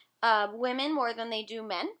affect women more than they do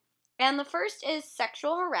men. And the first is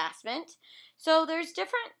sexual harassment. So there's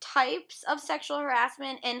different types of sexual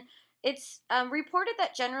harassment, and it's reported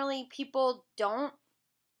that generally people don't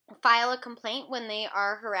file a complaint when they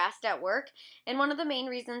are harassed at work. And one of the main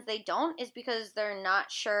reasons they don't is because they're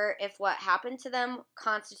not sure if what happened to them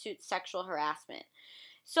constitutes sexual harassment.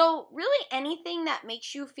 So really anything that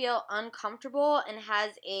makes you feel uncomfortable and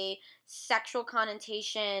has a sexual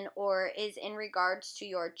connotation or is in regards to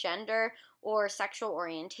your gender or sexual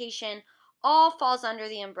orientation all falls under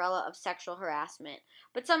the umbrella of sexual harassment.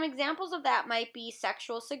 But some examples of that might be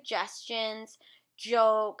sexual suggestions,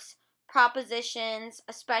 jokes, propositions,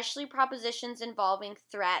 especially propositions involving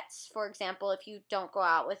threats. For example, if you don't go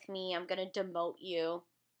out with me, I'm going to demote you.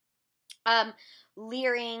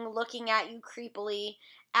 Leering, looking at you creepily,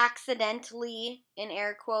 accidentally, in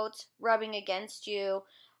air quotes, rubbing against you,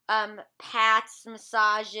 pats,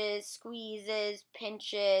 massages, squeezes,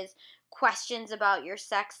 pinches, questions about your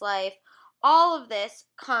sex life. All of this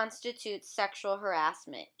constitutes sexual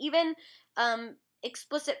harassment. Even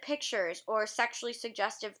explicit pictures or sexually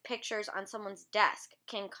suggestive pictures on someone's desk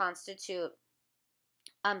can constitute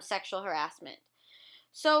sexual harassment.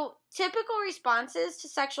 So typical responses to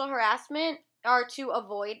sexual harassment are to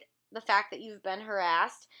avoid the fact that you've been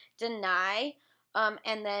harassed, deny,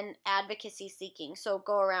 and then advocacy seeking. So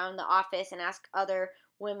go around the office and ask other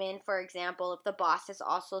women, for example, if the boss has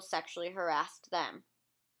also sexually harassed them.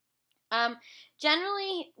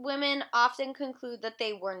 Generally, women often conclude that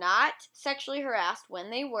they were not sexually harassed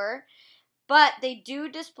when they were, but they do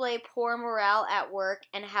display poor morale at work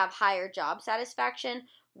and have higher job satisfaction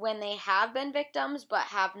when they have been victims but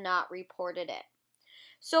have not reported it.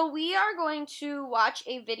 So we are going to watch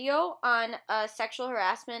a video on sexual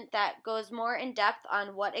harassment that goes more in depth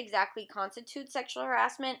on what exactly constitutes sexual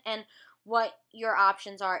harassment and what your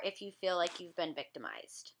options are if you feel like you've been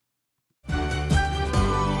victimized.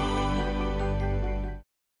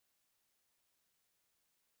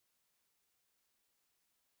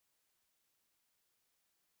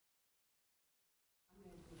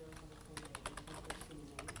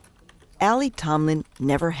 Allie Tomlin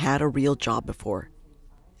never had a real job before.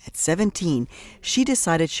 At 17, she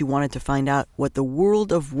decided she wanted to find out what the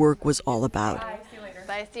world of work was all about.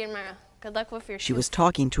 Bye, see you tomorrow. Good luck with your She was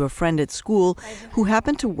talking to a friend at school who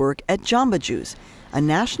happened to work at Jamba Juice, a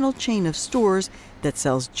national chain of stores that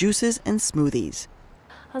sells juices and smoothies.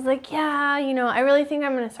 I was like, yeah, I really think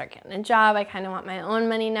I'm going to start getting a job. I kind of want my own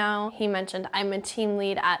money now. He mentioned I'm a team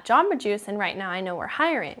lead at Jamba Juice, and right now I know we're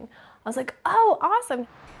hiring. I was like, oh, awesome.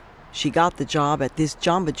 She got the job at this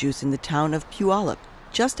Jamba Juice in the town of Puyallup,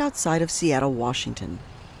 just outside of Seattle, Washington.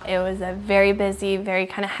 It was a very busy, very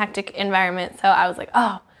kind of hectic environment, so I was like,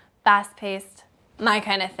 oh, fast-paced, my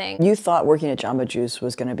kind of thing. You thought working at Jamba Juice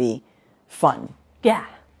was going to be fun. Yeah,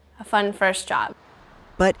 a fun first job.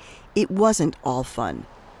 But it wasn't all fun.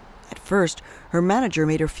 At first, her manager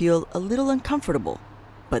made her feel a little uncomfortable,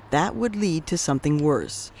 but that would lead to something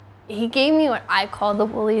worse. He gave me what I call the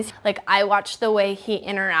woolies. Like, I watched the way he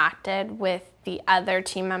interacted with the other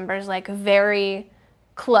team members, like, very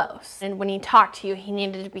close. And when he talked to you, he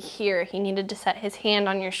needed to be here. He needed to set his hand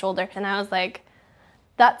on your shoulder. And I was like,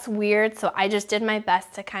 that's weird. So I just did my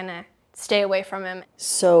best to kind of stay away from him.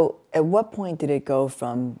 So at what point did it go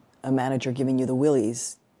from a manager giving you the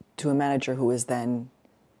willies to a manager who is then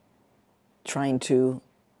trying to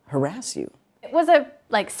harass you? It was a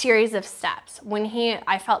series of steps.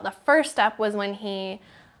 I felt the first step was when he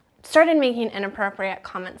started making inappropriate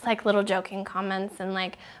comments, like little joking comments and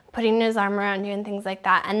like putting his arm around you and things like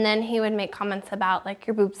that. And then he would make comments about like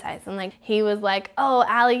your boob size. And like he was like, oh,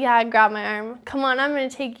 Allie, yeah, grab my arm. Come on, I'm gonna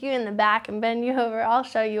take you in the back and bend you over. I'll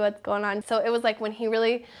show you what's going on. So it was like when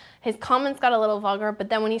his comments got a little vulgar, but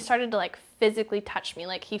then when he started to like physically touch me,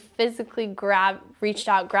 like he physically reached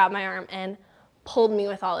out, grabbed my arm and pulled me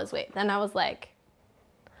with all his weight. Then I was like,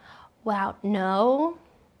 wow, no,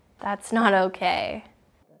 that's not okay.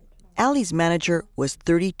 Allie's manager was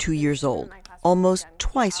 32 years old, almost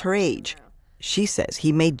twice her age. She says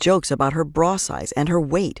he made jokes about her bra size and her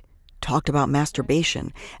weight, talked about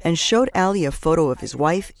masturbation, and showed Allie a photo of his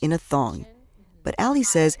wife in a thong. But Allie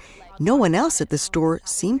says no one else at the store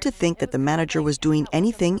seemed to think that the manager was doing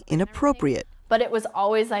anything inappropriate. But it was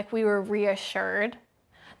always like we were reassured.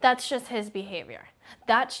 That's just his behavior.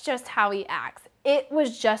 That's just how he acts. It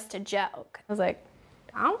was just a joke. I was like,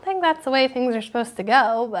 I don't think that's the way things are supposed to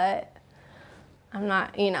go, but I'm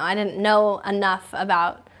not, I didn't know enough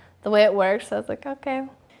about the way it works, so I was like, okay.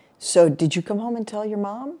 So did you come home and tell your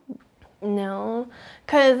mom? No,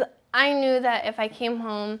 because I knew that if I came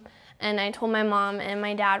home and I told my mom and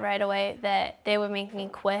my dad right away that they would make me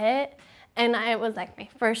quit. And it was like my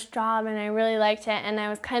first job and I really liked it. And I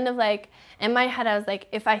was kind of like, in my head, I was like,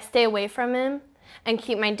 if I stay away from him and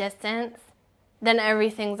keep my distance, then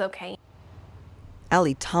everything's okay.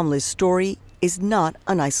 Allie Tomlin's story is not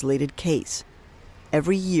an isolated case.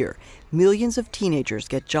 Every year, millions of teenagers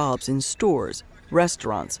get jobs in stores,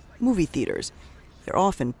 restaurants, movie theaters. They're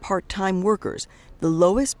often part-time workers, the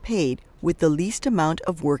lowest paid with the least amount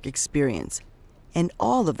of work experience. And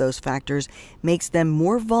all of those factors makes them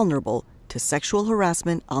more vulnerable to sexual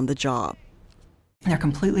harassment on the job. They're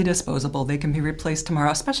completely disposable. They can be replaced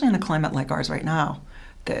tomorrow, especially in a climate like ours right now.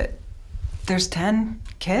 There's 10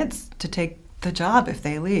 kids to take the job if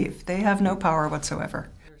they leave. They have no power whatsoever.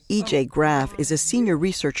 E.J. Graff is a senior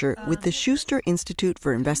researcher with the Schuster Institute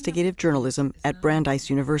for Investigative Journalism at Brandeis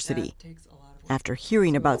University. After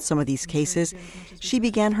hearing about some of these cases, she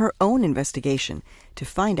began her own investigation to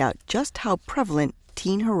find out just how prevalent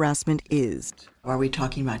teen harassment is. Are we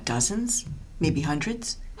talking about dozens, maybe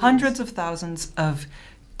hundreds? Hundreds of thousands of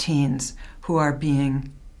teens who are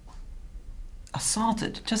being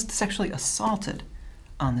assaulted, just sexually assaulted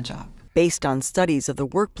on the job. Based on studies of the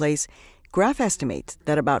workplace, Graff estimates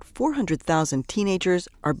that about 400,000 teenagers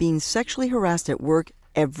are being sexually harassed at work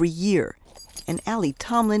every year. And Allie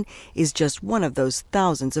Tomlin is just one of those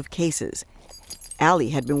thousands of cases. Allie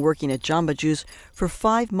had been working at Jamba Juice for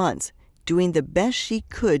 5 months, doing the best she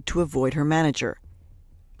could to avoid her manager.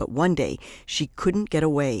 But one day, she couldn't get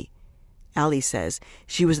away. Allie says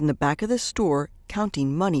she was in the back of the store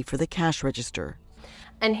counting money for the cash register.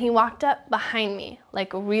 And he walked up behind me,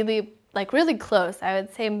 really close. I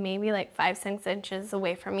would say maybe 5-6 inches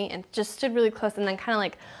away from me, and just stood really close and then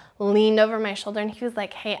kind of leaned over my shoulder, and he was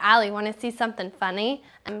like, hey, Allie, want to see something funny?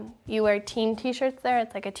 You wear teen t-shirts there.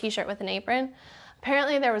 It's like a t-shirt with an apron.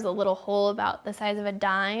 Apparently there was a little hole about the size of a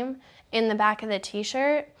dime in the back of the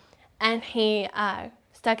t-shirt, and he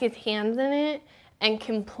stuck his hands in it and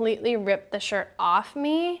completely ripped the shirt off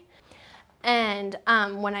me. And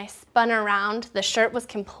when I spun around, the shirt was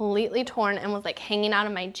completely torn and was hanging out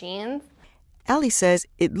of my jeans. Allie says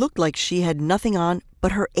it looked like she had nothing on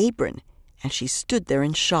but her apron, and she stood there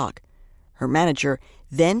in shock. Her manager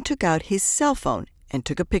then took out his cell phone and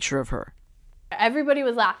took a picture of her. Everybody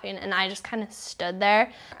was laughing, and I just kind of stood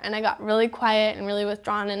there, and I got really quiet and really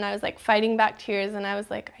withdrawn, and I was like fighting back tears, and I was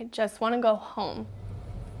like, I just want to go home.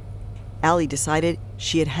 Allie decided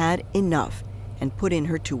she had had enough and put in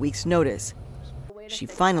her 2 weeks' notice. She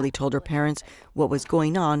finally told her parents what was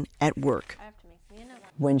going on at work.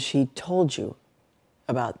 When she told you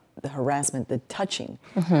about the harassment, the touching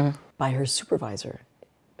by her supervisor,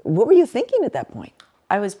 what were you thinking at that point?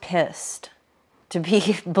 I was pissed, to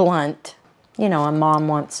be blunt. You know, a mom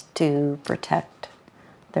wants to protect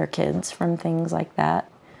their kids from things like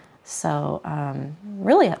that. So,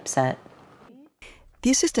 really upset. The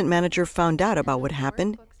assistant manager found out about what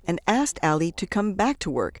happened and asked Allie to come back to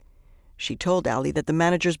work. She told Allie that the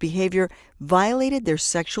manager's behavior violated their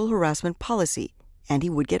sexual harassment policy and he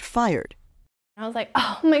would get fired. I was like,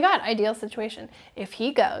 oh my God, ideal situation. If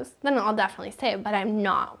he goes, then I'll definitely stay, but I'm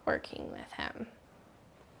not working with him.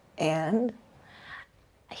 And?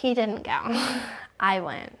 He didn't go. I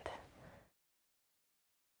went.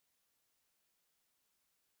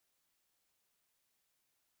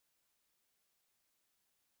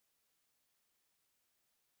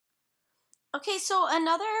 Okay, so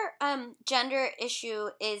another gender issue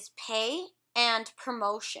is pay and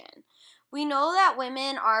promotion. We know that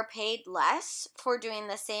women are paid less for doing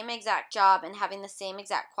the same exact job and having the same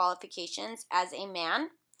exact qualifications as a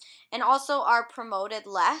man, and also are promoted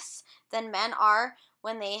less than men are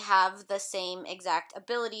when they have the same exact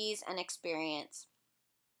abilities and experience.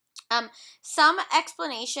 Some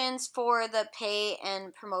explanations for the pay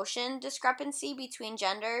and promotion discrepancy between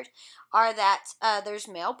genders are that there's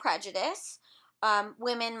male prejudice.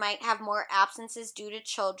 Women might have more absences due to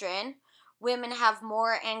children. Women have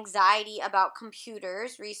more anxiety about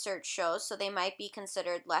computers, research shows, so they might be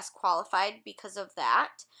considered less qualified because of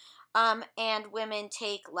that. And women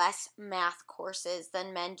take less math courses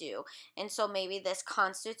than men do. And so maybe this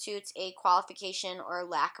constitutes a qualification or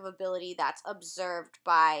lack of ability that's observed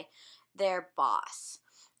by their boss.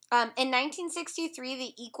 In 1963,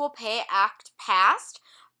 the Equal Pay Act passed,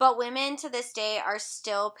 but women to this day are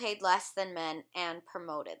still paid less than men and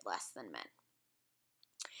promoted less than men.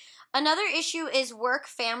 Another issue is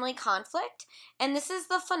work-family conflict, and this is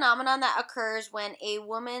the phenomenon that occurs when a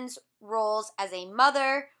woman's roles as a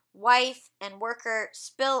mother, wife, and worker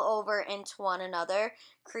spill over into one another,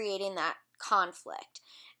 creating that conflict.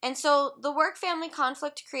 And so the work-family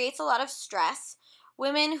conflict creates a lot of stress.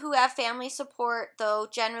 Women who have family support, though,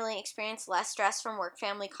 generally experience less stress from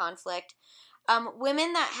work-family conflict.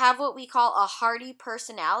 Women that have what we call a hardy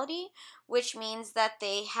personality, which means that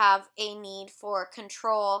they have a need for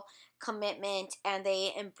control, commitment, and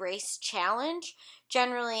they embrace challenge,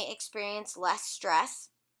 generally experience less stress.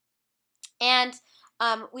 And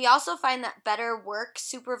we also find that better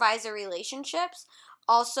work-supervisor relationships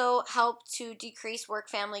also help to decrease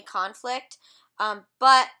work-family conflict,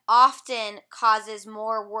 but often causes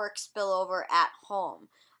more work spillover at home.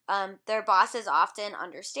 Their boss is often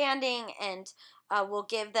understanding and will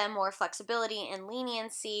give them more flexibility and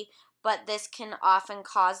leniency, but this can often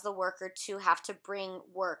cause the worker to have to bring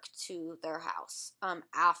work to their house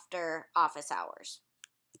after office hours.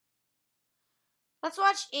 Let's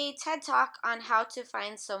watch a TED Talk on how to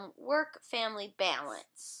find some work-family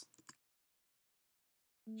balance.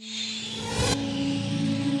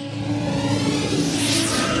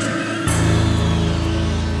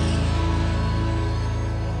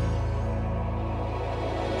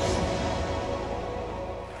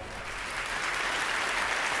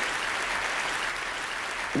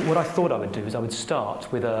 What I thought I would do is I would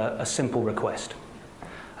start with a simple request.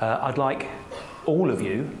 I'd like all of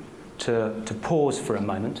you to pause for a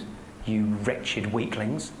moment, you wretched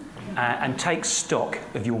weaklings, and take stock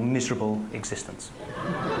of your miserable existence.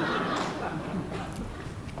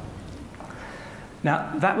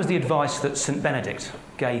 Now, that was the advice that St. Benedict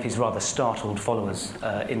gave his rather startled followers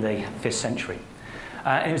in the 5th century.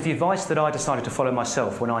 And it was the advice that I decided to follow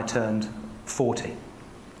myself when I turned 40.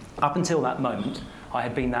 Up until that moment, I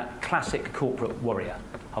had been that classic corporate warrior.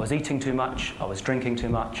 I was eating too much, I was drinking too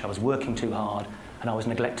much, I was working too hard, and I was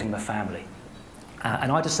neglecting my family. And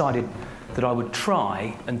I decided that I would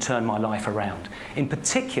try and turn my life around. In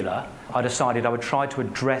particular, I decided I would try to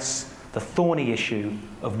address the thorny issue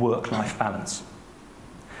of work-life balance.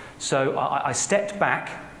 So I stepped back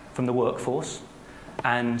from the workforce,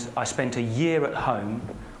 and I spent a year at home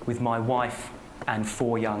with my wife and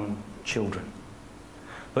 4 young children.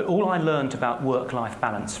 But all I learned about work-life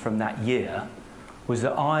balance from that year was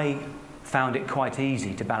that I found it quite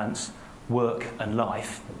easy to balance work and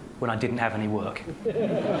life when I didn't have any work.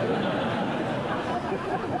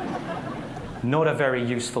 Not a very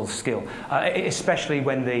useful skill, especially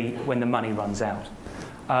when the money runs out.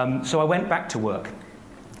 So I went back to work,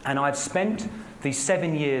 and I've spent the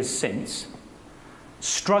 7 years since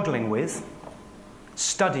struggling with,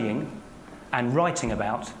 studying, and writing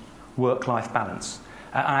about work-life balance.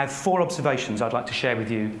 And I have 4 observations I'd like to share with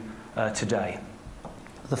you today.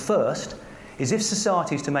 The first is, if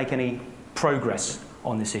society is to make any progress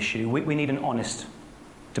on this issue, we need an honest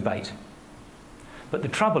debate. But the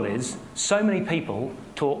trouble is, so many people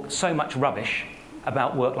talk so much rubbish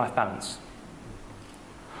about work-life balance.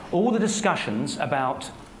 All the discussions about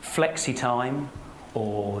flexi time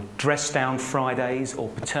or dress-down Fridays or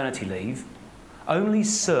paternity leave only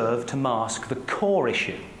serve to mask the core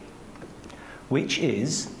issue, which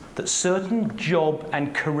is that certain job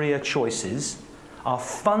and career choices are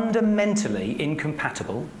fundamentally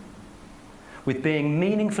incompatible with being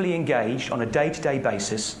meaningfully engaged on a day-to-day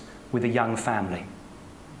basis with a young family.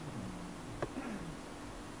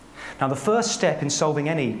 Now, the first step in solving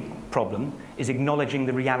any problem is acknowledging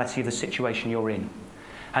the reality of the situation you're in.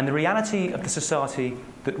 And the reality of the society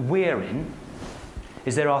that we're in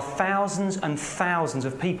is there are thousands and thousands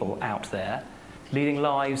of people out there leading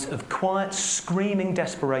lives of quiet, screaming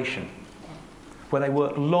desperation, where they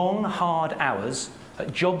work long, hard hours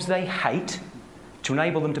at jobs they hate to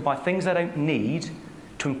enable them to buy things they don't need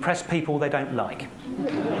to impress people they don't like.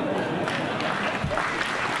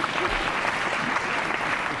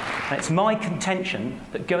 And it's my contention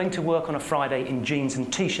that going to work on a Friday in jeans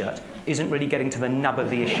and T-shirt isn't really getting to the nub of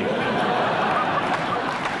the issue.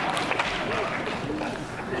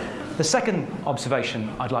 The second observation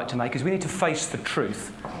I'd like to make is we need to face the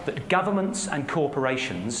truth that governments and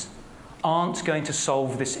corporations aren't going to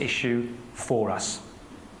solve this issue for us.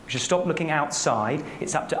 We should stop looking outside.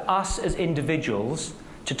 It's up to us as individuals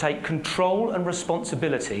to take control and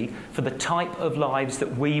responsibility for the type of lives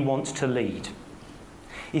that we want to lead.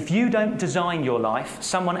 If you don't design your life,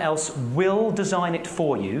 someone else will design it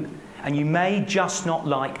for you, and you may just not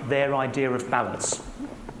like their idea of balance.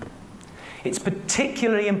 It's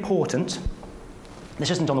particularly important, this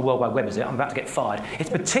isn't on the World Wide Web, is it? I'm about to get fired. It's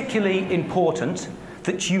particularly important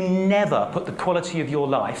that you never put the quality of your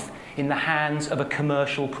life in the hands of a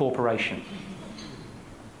commercial corporation.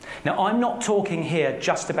 Now, I'm not talking here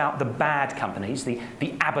just about the bad companies, the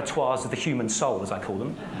abattoirs of the human soul, as I call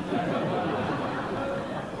them.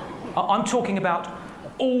 I'm talking about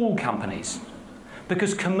all companies,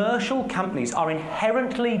 because commercial companies are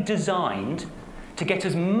inherently designed to get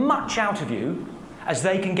as much out of you as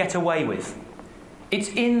they can get away with. It's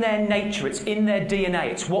in their nature, it's in their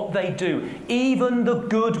DNA, it's what they do, even the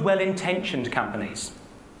good, well-intentioned companies.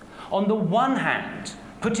 On the one hand,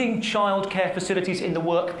 putting childcare facilities in the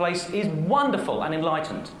workplace is wonderful and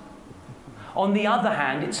enlightened. On the other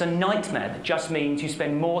hand, it's a nightmare that just means you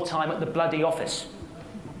spend more time at the bloody office.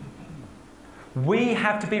 We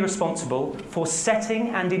have to be responsible for setting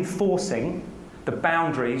and enforcing the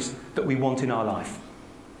boundaries that we want in our life.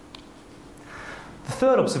 The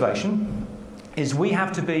third observation is we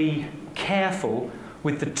have to be careful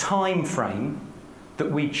with the time frame that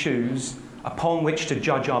we choose upon which to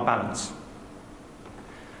judge our balance.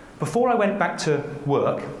 Before I went back to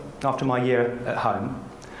work, after my year at home,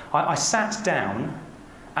 I sat down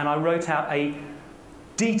and I wrote out a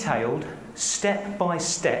detailed,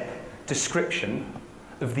 step-by-step description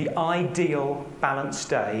of the ideal balanced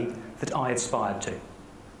day that I aspired to.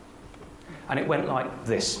 And it went like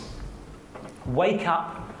this. Wake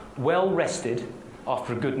up well rested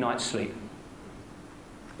after a good night's sleep.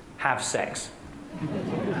 Have sex.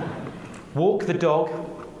 Walk the dog.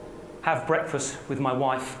 Have breakfast with my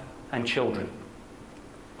wife and children.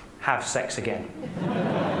 Have sex again.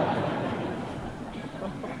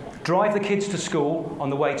 Drive the kids to school on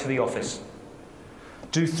the way to the office.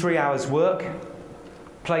 Do 3 hours work,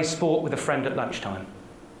 play sport with a friend at lunchtime.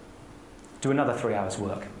 Do another 3 hours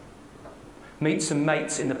work. Meet some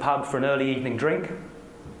mates in the pub for an early evening drink.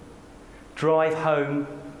 Drive home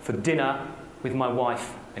for dinner with my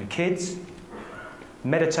wife and kids.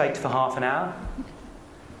 Meditate for half an hour.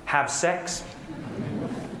 Have sex.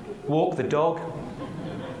 Walk the dog.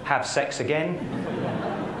 Have sex again.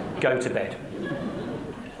 Go to bed.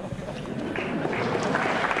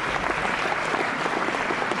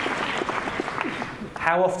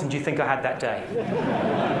 How often do you think I had that day?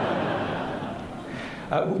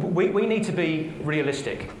 We need to be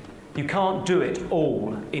realistic. You can't do it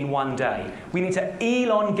all in one day. We need to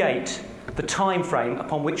elongate the time frame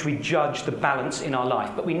upon which we judge the balance in our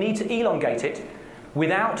life. But we need to elongate it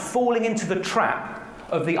without falling into the trap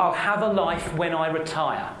of the I'll have a life when I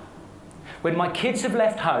retire. When my kids have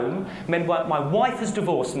left home, when my wife has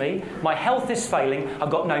divorced me, my health is failing, I've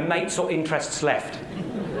got no mates or interests left.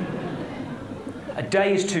 A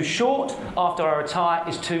day is too short, after I retire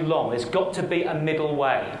is too long. There's got to be a middle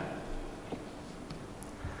way.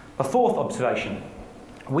 A fourth observation.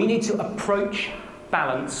 We need to approach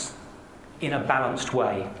balance in a balanced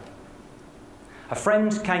way. A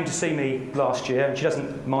friend came to see me last year, and she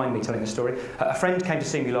doesn't mind me telling this story. A friend came to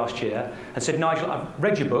see me last year and said, Nigel, I've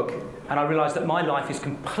read your book, and I realised that my life is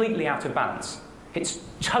completely out of balance. It's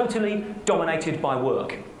totally dominated by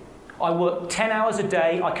work. I work 10 hours a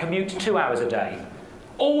day, I commute 2 hours a day.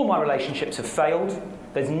 All my relationships have failed.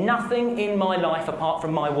 There's nothing in my life apart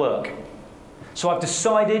from my work. So I've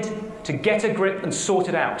decided to get a grip and sort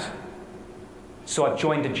it out. So I've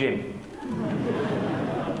joined a gym.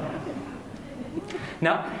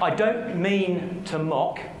 Now, I don't mean to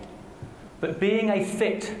mock, but being a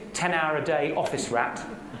fit 10-hour-a-day office rat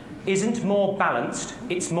isn't more balanced,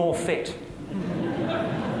 it's more fit.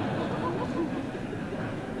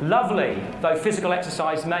 Lovely, though physical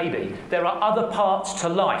exercise may be, there are other parts to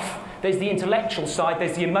life. There's the intellectual side,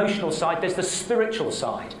 there's the emotional side, there's the spiritual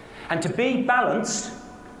side. And to be balanced,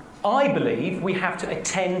 I believe we have to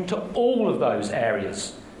attend to all of those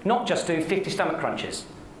areas, not just do 50 stomach crunches.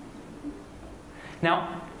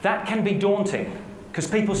 Now, that can be daunting, because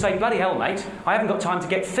people say, bloody hell, mate, I haven't got time to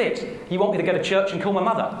get fit. You want me to go to church and call my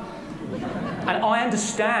mother? And I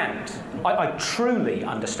understand, I truly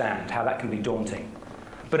understand how that can be daunting.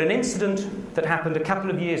 But an incident that happened a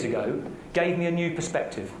couple of years ago gave me a new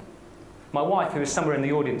perspective. My wife, who is somewhere in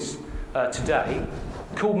the audience today,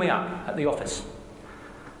 called me up at the office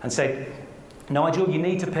and said, Nigel, you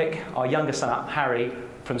need to pick our younger son up, Harry,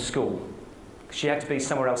 from school. She had to be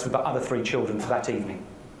somewhere else with the other 3 children for that evening.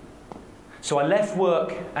 So I left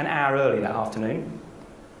work an hour early that afternoon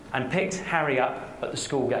and picked Harry up at the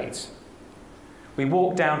school gates. We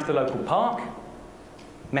walked down to the local park,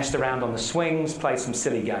 messed around on the swings, played some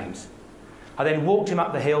silly games. I then walked him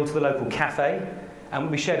up the hill to the local cafe and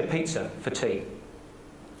we shared a pizza for tea.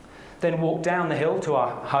 Then walked down the hill to our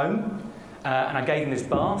home and I gave him his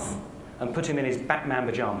bath and put him in his Batman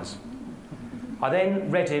pyjamas. I then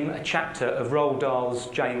read him a chapter of Roald Dahl's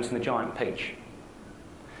James and the Giant Peach.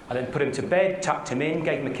 I then put him to bed, tucked him in,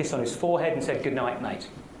 gave him a kiss on his forehead and said, good night, mate,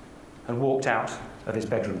 and walked out of his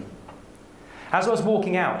bedroom. As I was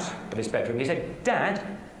walking out of his bedroom, he said, Dad?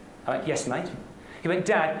 I went, yes, mate. He went,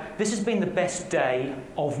 Dad, this has been the best day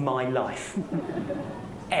of my life.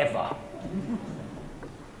 Ever.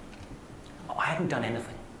 I hadn't done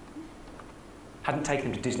anything. Hadn't taken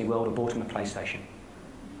him to Disney World or bought him a PlayStation.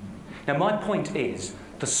 Now, my point is,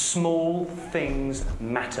 the small things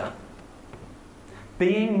matter.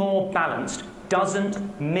 Being more balanced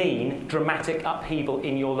doesn't mean dramatic upheaval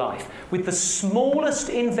in your life. With the smallest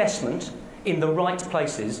investment in the right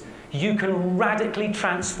places, you can radically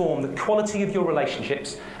transform the quality of your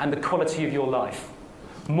relationships and the quality of your life.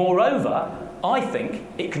 Moreover, I think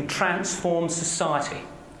it can transform society.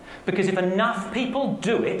 Because if enough people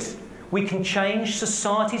do it, we can change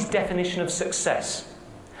society's definition of success,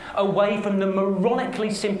 away from the moronically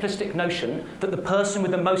simplistic notion that the person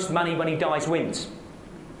with the most money when he dies wins,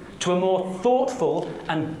 to a more thoughtful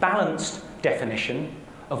and balanced definition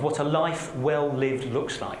of what a life well lived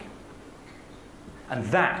looks like. And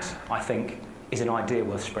that, I think, is an idea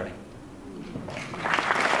worth spreading.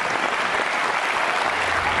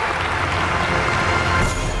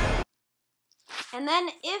 And then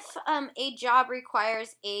if a job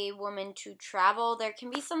requires a woman to travel, there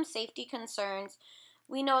can be some safety concerns.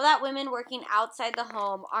 We know that women working outside the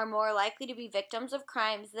home are more likely to be victims of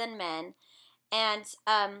crimes than men, and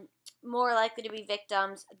more likely to be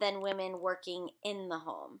victims than women working in the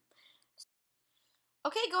home.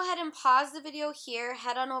 Okay, go ahead and pause the video here,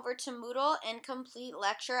 head on over to Moodle and complete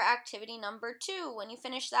lecture activity number 2. When you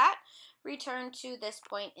finish that, return to this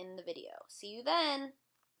point in the video. See you then.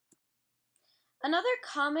 Another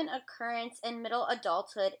common occurrence in middle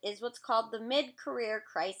adulthood is what's called the mid-career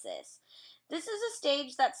crisis. This is a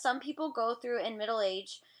stage that some people go through in middle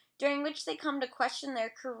age, during which they come to question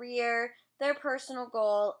their career, their personal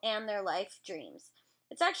goal, and their life dreams.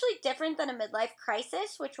 It's actually different than a midlife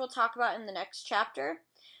crisis, which we'll talk about in the next chapter,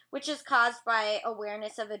 which is caused by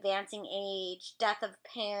awareness of advancing age, death of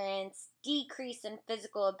parents, decrease in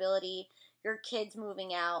physical ability, your kids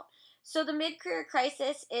moving out. So the mid-career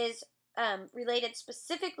crisis is related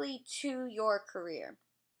specifically to your career.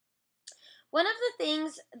 One of the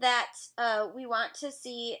things that we want to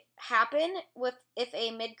see happen if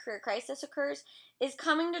a mid-career crisis occurs is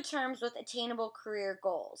coming to terms with attainable career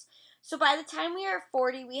goals. So by the time we are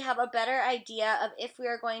 40, we have a better idea of if we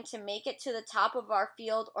are going to make it to the top of our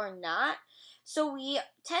field or not. So we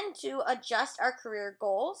tend to adjust our career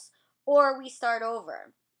goals or we start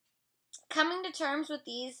over. Coming to terms with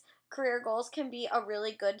these career goals can be a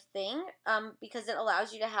really good thing because it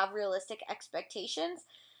allows you to have realistic expectations.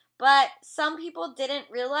 But some people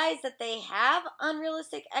didn't realize that they have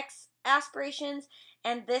unrealistic aspirations,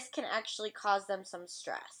 and this can actually cause them some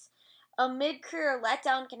stress. A mid-career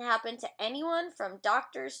letdown can happen to anyone from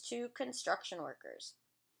doctors to construction workers.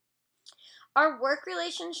 Our work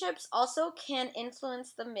relationships also can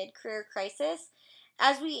influence the mid-career crisis.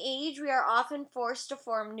 As we age, we are often forced to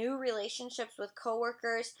form new relationships with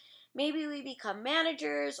coworkers. Maybe we become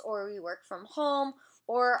managers, or we work from home,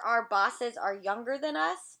 or our bosses are younger than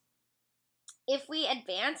us. If we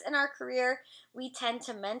advance in our career, we tend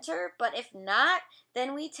to mentor, but if not,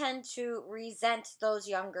 then we tend to resent those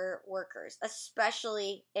younger workers,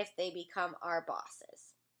 especially if they become our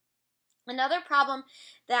bosses. Another problem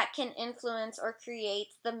that can influence or create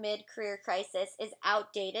the mid-career crisis is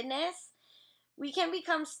outdatedness. We can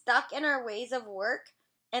become stuck in our ways of work,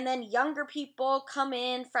 and then younger people come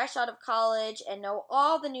in fresh out of college and know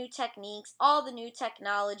all the new techniques, all the new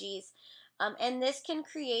technologies, and this can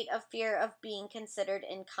create a fear of being considered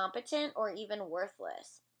incompetent or even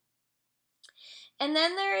worthless. And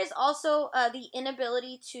then there is also the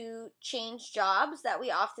inability to change jobs that we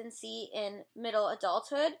often see in middle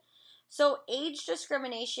adulthood. So age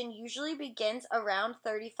discrimination usually begins around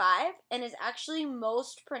 35 and is actually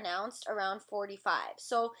most pronounced around 45.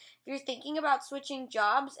 So if you're thinking about switching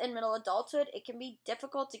jobs in middle adulthood, it can be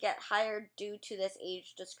difficult to get hired due to this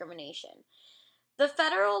age discrimination. The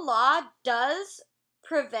federal law does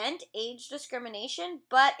prevent age discrimination,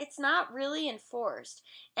 but it's not really enforced.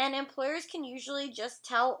 And employers can usually just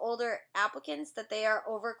tell older applicants that they are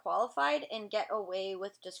overqualified and get away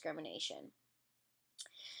with discrimination.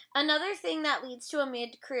 Another thing that leads to a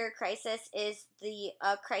mid-career crisis is the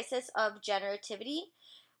crisis of generativity,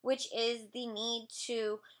 which is the need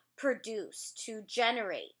to produce, to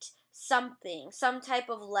generate something, some type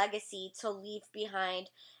of legacy to leave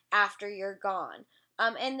behind after you're gone.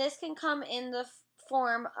 And this can come in the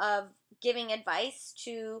form of giving advice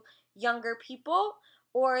to younger people,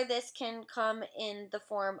 or this can come in the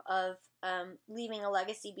form of leaving a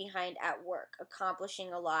legacy behind at work,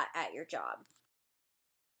 accomplishing a lot at your job.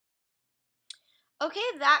 Okay,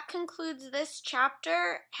 that concludes this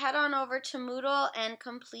chapter. Head on over to Moodle and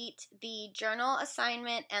complete the journal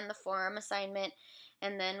assignment and the forum assignment,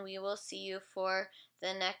 and then we will see you for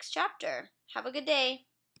the next chapter. Have a good day.